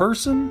you as a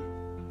person.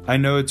 I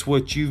know it's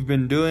what you've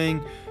been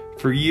doing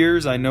for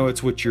years. I know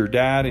it's what your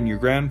dad and your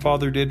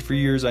grandfather did for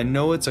years. I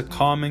know it's a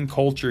common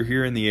culture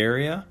here in the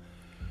area.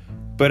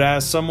 But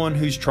as someone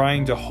who's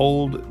trying to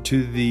hold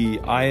to the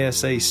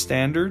ISA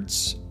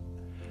standards,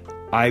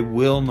 I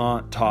will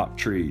not top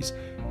trees.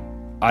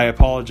 I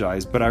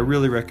apologize, but I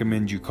really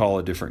recommend you call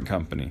a different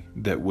company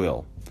that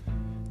will.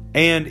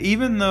 And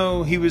even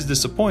though he was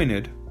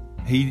disappointed,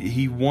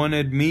 he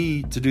wanted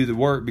me to do the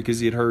work because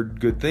he had heard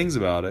good things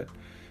about it,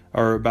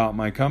 or about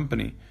my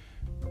company.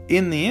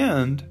 In the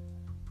end,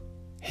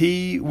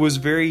 he was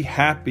very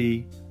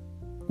happy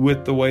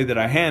with the way that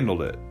I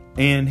handled it.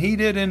 And he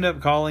did end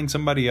up calling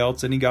somebody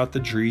else and he got the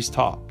trees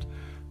topped.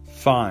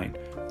 Fine.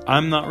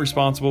 I'm not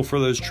responsible for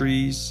those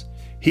trees.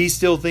 He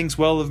still thinks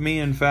well of me.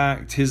 In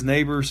fact, his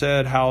neighbor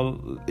said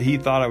how he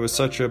thought I was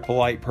such a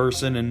polite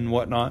person and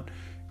whatnot.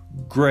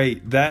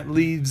 Great. That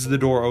leaves the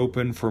door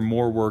open for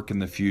more work in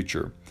the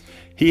future.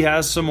 He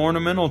has some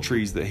ornamental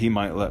trees that he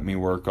might let me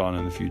work on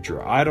in the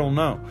future. I don't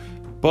know.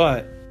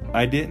 But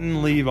I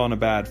didn't leave on a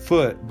bad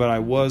foot, but I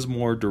was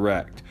more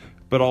direct.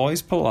 But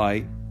always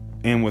polite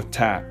and with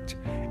tact.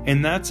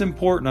 And that's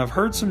important. I've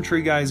heard some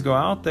tree guys go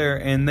out there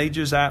and they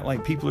just act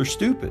like people are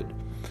stupid.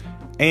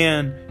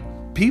 And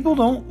people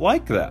don't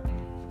like that.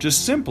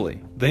 Just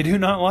simply, they do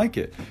not like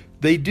it.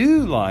 They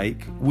do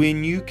like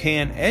when you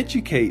can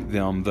educate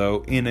them,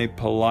 though, in a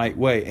polite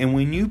way. And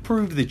when you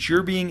prove that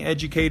you're being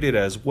educated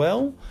as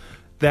well,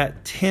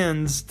 that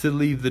tends to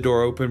leave the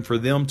door open for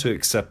them to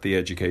accept the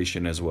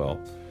education as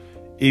well.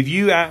 If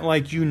you act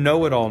like you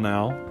know it all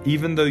now,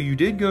 even though you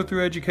did go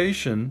through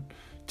education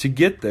to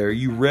get there,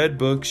 you read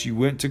books, you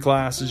went to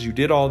classes, you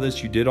did all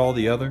this, you did all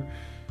the other,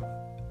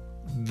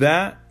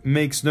 that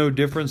makes no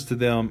difference to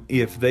them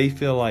if they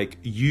feel like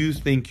you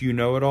think you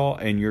know it all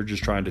and you're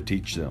just trying to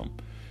teach them.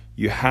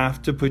 You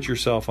have to put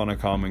yourself on a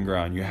common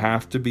ground. You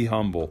have to be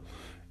humble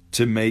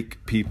to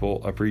make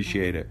people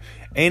appreciate it.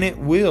 And it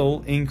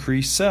will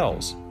increase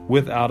sales,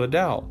 without a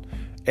doubt.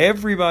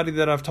 Everybody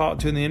that I've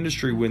talked to in the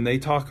industry, when they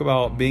talk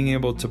about being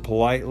able to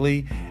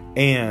politely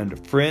and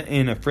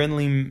in a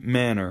friendly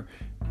manner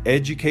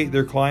educate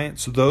their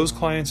clients, those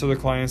clients are the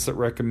clients that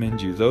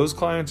recommend you. Those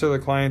clients are the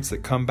clients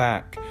that come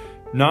back.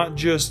 Not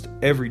just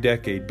every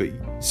decade, but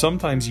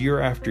sometimes year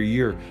after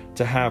year,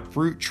 to have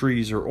fruit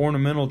trees or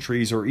ornamental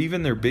trees or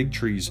even their big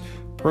trees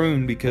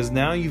pruned, because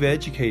now you've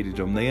educated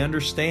them. They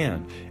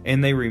understand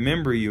and they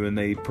remember you and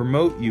they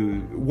promote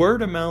you.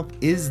 Word of mouth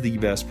is the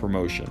best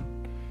promotion.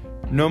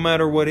 No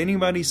matter what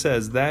anybody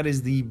says, that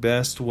is the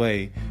best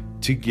way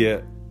to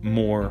get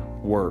more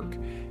work.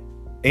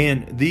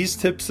 And these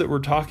tips that we're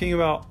talking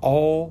about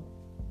all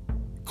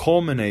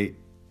culminate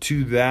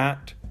to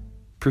that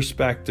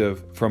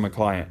perspective from a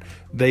client.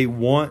 They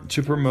want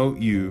to promote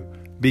you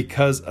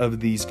because of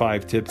these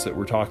 5 tips that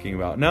we're talking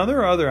about. Now, there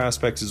are other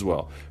aspects as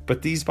well,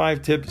 but these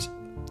 5 tips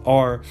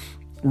are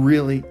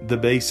really the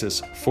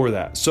basis for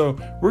that. So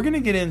we're going to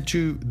get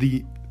into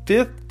the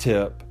 5th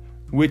tip,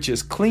 which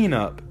is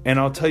cleanup, and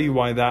I'll tell you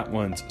why that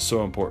one's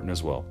so important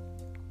as well.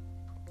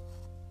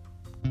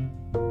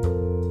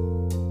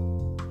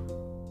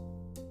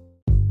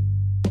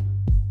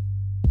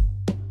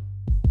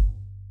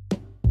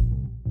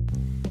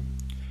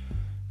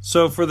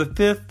 So for the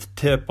 5th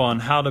tip on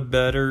how to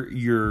better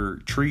your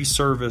tree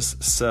service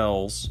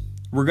sales,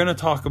 we're going to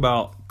talk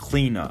about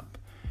cleanup.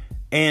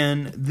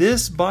 And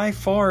this by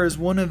far is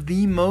one of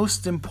the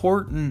most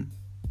important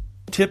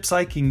tips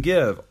I can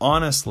give,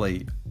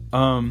 honestly.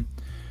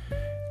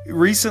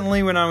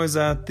 Recently when I was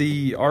at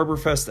the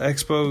ArborFest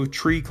Expo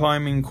tree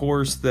climbing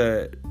course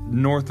that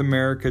North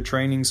America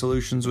Training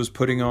Solutions was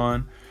putting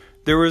on,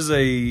 there was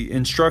a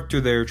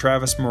instructor there,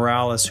 Travis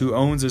Morales, who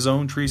owns his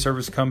own tree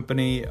service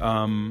company,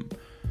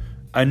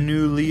 a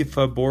new leaf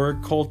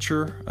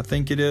arboriculture, I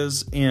think it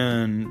is,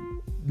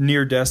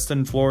 near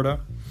Destin,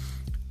 Florida.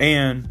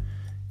 And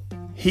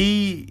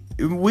he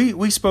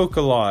we spoke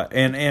a lot,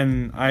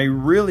 and I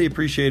really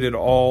appreciated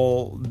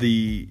all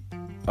the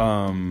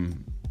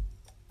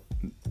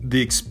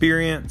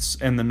experience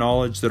and the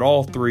knowledge that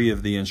all three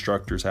of the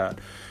instructors had.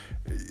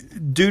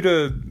 Due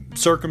to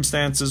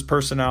circumstances,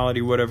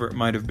 personality, whatever it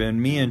might have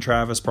been, me and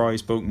Travis probably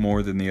spoke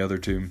more than the other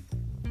two.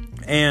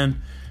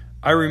 And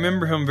I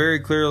remember him very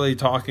clearly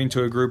talking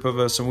to a group of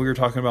us, and we were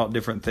talking about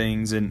different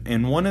things.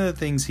 And one of the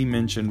things he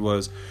mentioned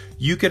was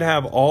you could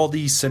have all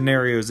these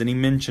scenarios, and he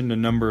mentioned a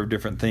number of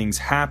different things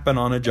happen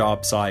on a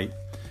job site.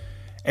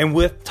 And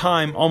with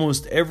time,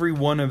 almost every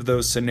one of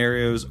those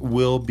scenarios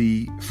will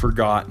be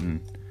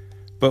forgotten.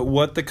 But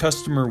what the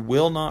customer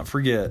will not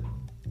forget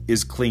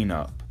is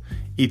cleanup.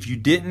 If you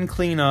didn't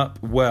clean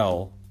up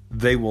well,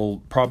 they will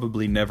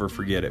probably never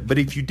forget it. But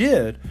if you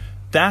did,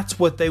 that's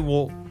what they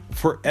will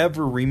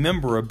forever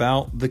remember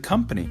about the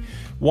company.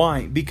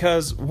 Why?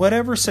 Because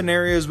whatever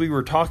scenarios we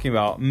were talking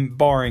about,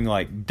 barring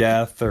like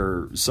death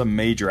or some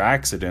major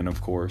accident,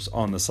 of course,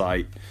 on the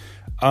site,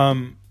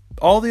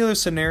 all the other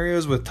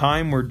scenarios with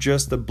time were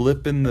just a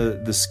blip in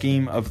the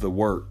scheme of the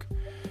work.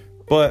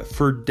 But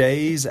for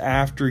days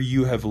after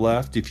you have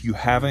left, if you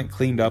haven't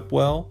cleaned up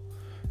well,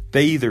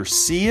 they either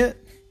see it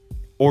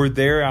or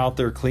they're out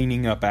there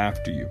cleaning up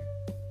after you.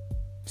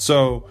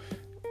 So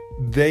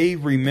they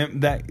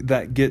remember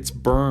that gets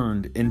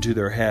burned into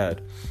their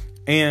head.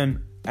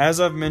 And as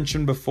I've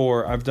mentioned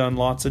before, I've done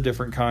lots of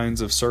different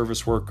kinds of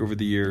service work over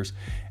the years,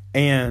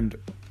 and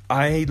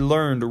I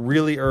learned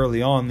really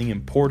early on the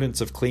importance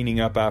of cleaning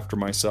up after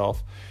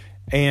myself.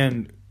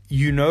 And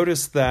you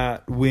notice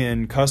that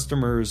when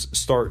customers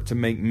start to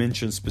make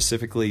mention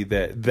specifically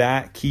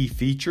that key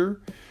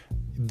feature,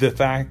 the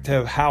fact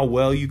of how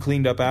well you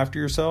cleaned up after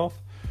yourself,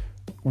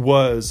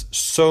 was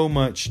so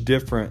much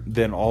different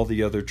than all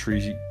the other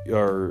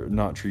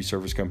not tree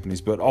service companies,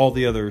 but all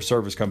the other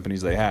service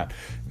companies they had.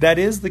 That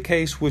is the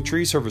case with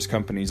tree service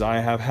companies. I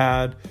have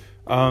had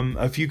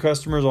a few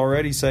customers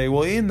already say,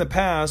 well, in the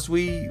past,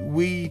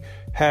 we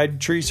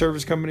had tree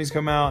service companies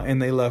come out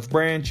and they left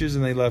branches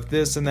and they left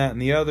this and that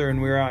and the other,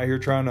 and we were out here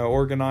trying to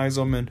organize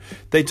them, and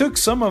they took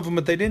some of them,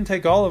 but they didn't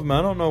take all of them.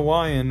 I don't know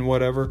why and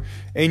whatever.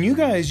 And you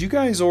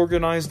guys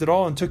organized it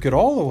all and took it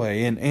all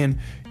away, and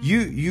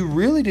you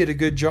really did a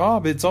good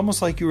job. It's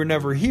almost like you were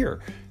never here.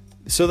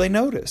 So they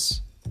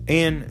notice,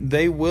 and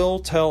they will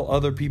tell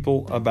other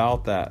people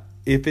about that.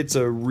 If it's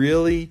a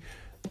really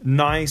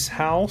nice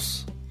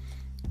house,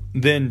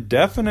 then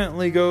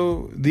definitely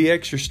go the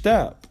extra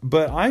step.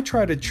 But I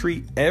try to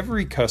treat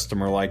every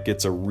customer like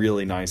it's a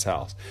really nice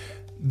house.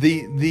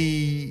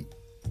 The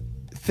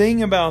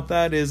thing about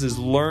that is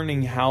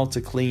learning how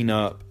to clean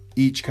up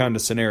each kind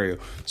of scenario.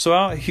 So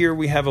out here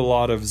we have a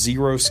lot of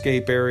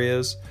zero-scape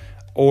areas,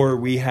 or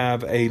we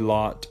have a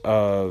lot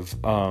of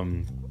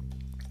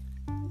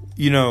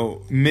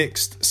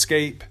mixed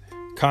scape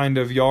kind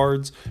of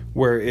yards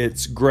where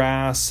it's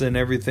grass and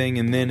everything,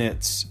 and then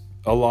it's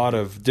a lot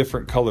of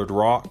different colored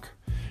rock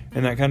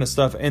and that kind of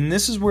stuff. And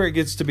this is where it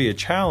gets to be a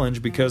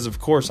challenge, because of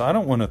course I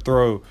don't want to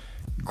throw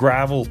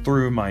gravel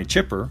through my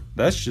chipper.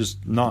 That's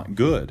just not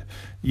good,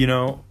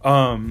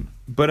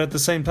 but at the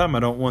same time I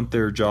don't want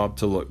their job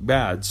to look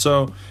bad.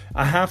 So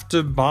I have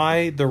to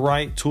buy the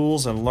right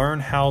tools and learn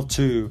how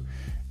to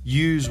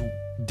use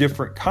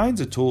different kinds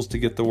of tools to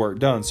get the work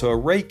done. So a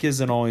rake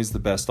isn't always the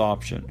best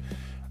option.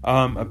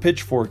 A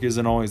pitchfork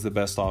isn't always the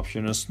best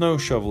option. A snow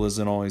shovel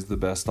isn't always the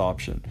best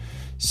option.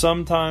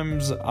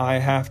 Sometimes I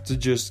have to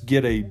just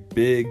get a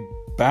big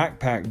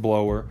backpack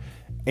blower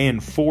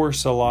and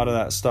force a lot of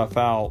that stuff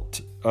out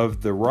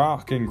of the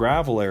rock and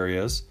gravel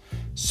areas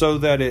so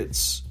that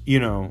it's,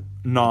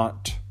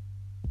 not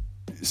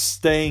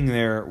staying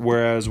there.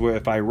 Whereas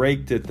if I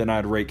raked it, then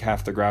I'd rake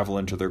half the gravel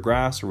into their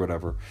grass or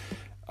whatever.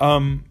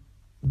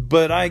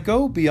 But I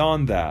go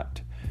beyond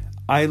that.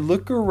 I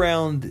look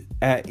around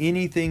at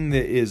anything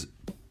that is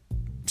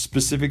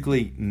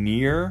specifically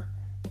near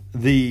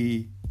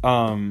the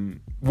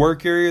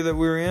work area that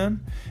we're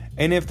in,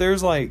 and if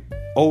there's like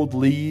old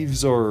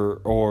leaves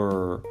or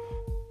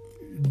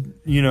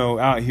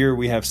out here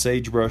we have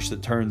sagebrush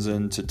that turns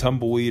into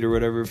tumbleweed or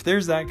whatever, if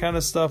there's that kind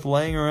of stuff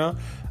laying around,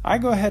 I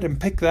go ahead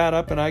and pick that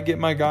up, and I get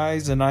my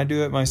guys and I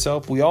do it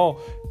myself. We all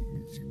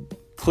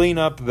clean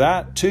up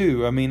that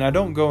too. I mean, I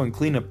don't go and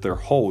clean up their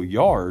whole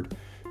yard,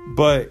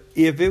 but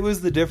if it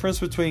was the difference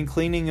between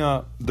cleaning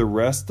up the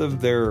rest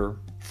of their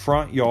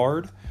front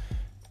yard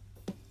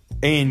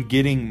and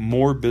getting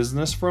more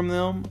business from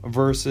them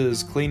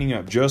versus cleaning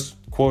up just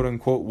quote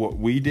unquote what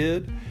we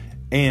did,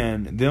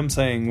 and them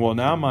saying, well,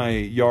 now my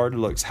yard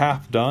looks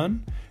half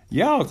done,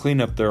 yeah, I'll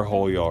clean up their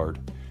whole yard.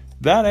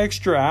 That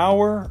extra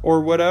hour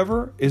or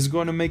whatever is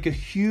going to make a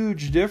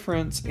huge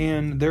difference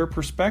in their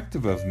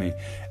perspective of me.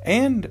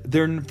 And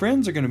their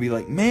friends are going to be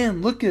like,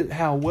 man, look at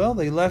how well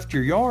they left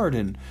your yard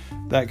and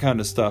that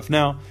kind of stuff.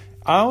 Now,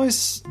 I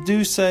always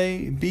do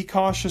say, be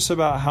cautious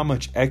about how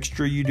much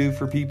extra you do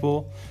for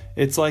people.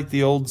 It's like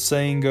the old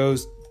saying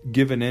goes,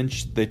 give an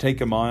inch, they take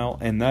a mile.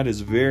 And that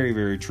is very,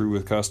 very true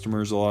with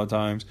customers a lot of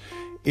times.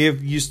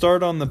 if you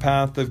start on the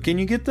path of, can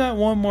you get that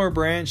one more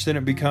branch, then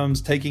it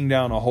becomes taking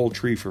down a whole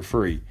tree for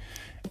free.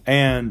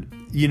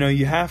 And,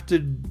 you have to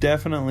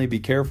definitely be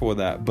careful with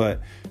that,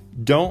 but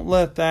don't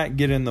let that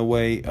get in the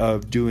way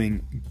of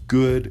doing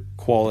good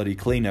quality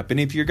cleanup. And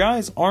if your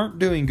guys aren't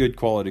doing good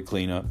quality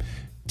cleanup,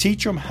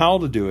 teach them how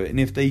to do it. And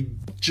if they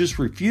just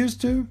refuse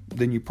to,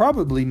 then you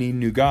probably need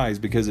new guys,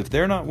 because if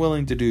they're not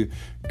willing to do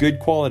good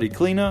quality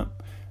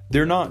cleanup,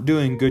 they're not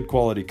doing good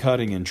quality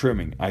cutting and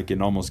trimming. I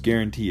can almost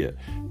guarantee it.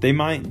 They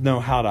might know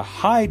how to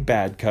hide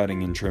bad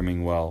cutting and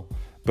trimming well,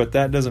 but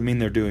that doesn't mean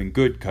they're doing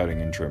good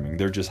cutting and trimming.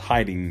 They're just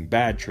hiding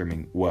bad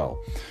trimming well.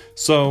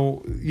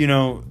 So,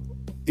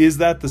 is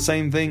that the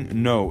same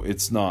thing? No,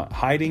 it's not.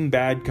 Hiding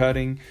bad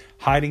cutting,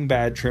 hiding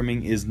bad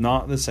trimming is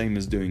not the same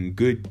as doing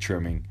good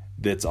trimming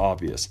that's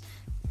obvious.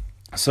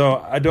 So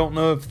I don't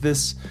know if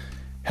this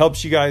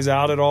helps you guys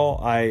out at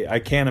all.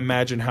 I can't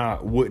imagine how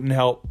it wouldn't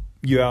help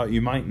you out.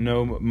 You might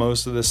know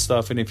most of this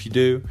stuff, and if you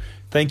do,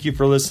 thank you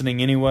for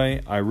listening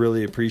anyway. I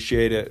really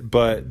appreciate it.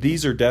 But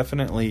these are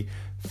definitely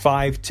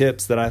 5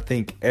 tips that I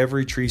think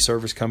every tree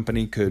service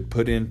company could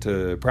put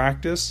into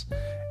practice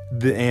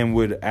and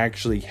would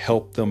actually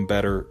help them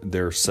better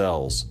their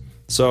sales.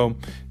 So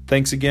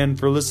thanks again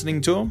for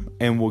listening to them,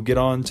 and we'll get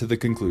on to the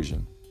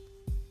conclusion.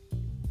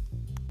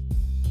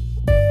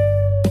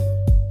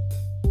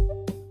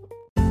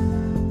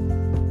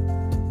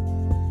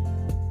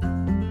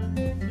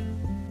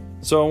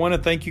 So I want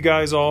to thank you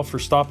guys all for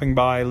stopping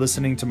by,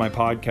 listening to my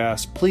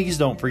podcast. Please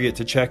don't forget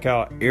to check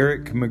out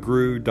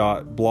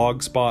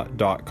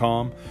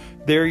ericmcgrew.blogspot.com.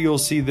 There you'll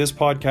see this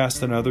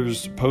podcast and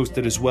others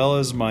posted, as well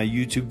as my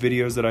YouTube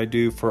videos that I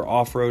do for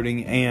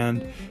off-roading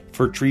and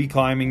for tree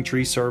climbing,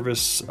 tree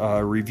service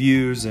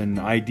reviews and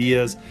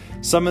ideas.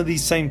 Some of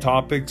these same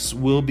topics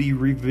will be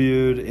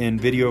reviewed in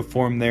video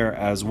form there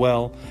as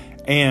well.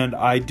 And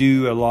I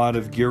do a lot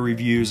of gear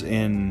reviews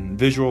in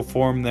visual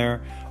form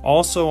there.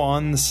 Also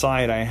on the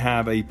site, I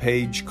have a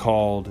page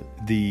called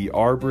the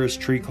Arborist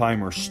Tree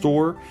Climber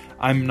Store.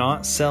 I'm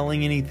not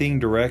selling anything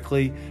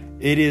directly.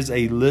 It is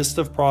a list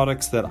of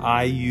products that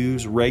I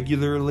use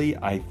regularly,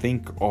 I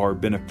think are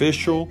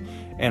beneficial,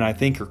 and I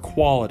think are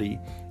quality.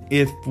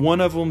 If one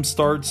of them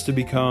starts to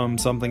become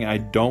something I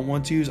don't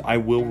want to use, I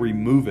will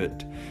remove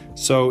it.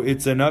 So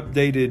it's an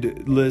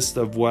updated list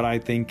of what I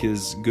think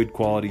is good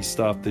quality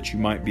stuff that you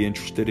might be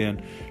interested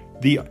in.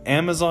 The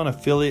Amazon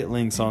affiliate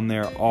links on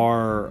there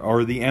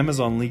or the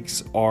Amazon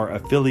links are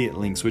affiliate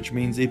links, which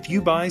means if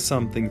you buy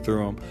something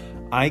through them,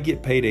 I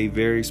get paid a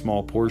very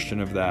small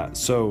portion of that.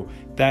 So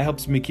that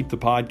helps me keep the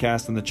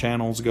podcast and the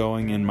channels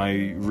going and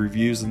my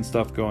reviews and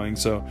stuff going.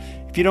 So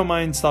if you don't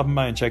mind stopping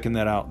by and checking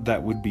that out,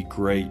 that would be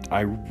great.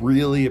 I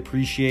really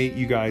appreciate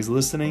you guys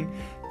listening.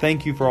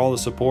 Thank you for all the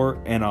support,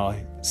 and I'll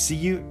see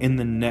you in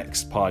the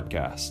next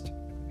podcast.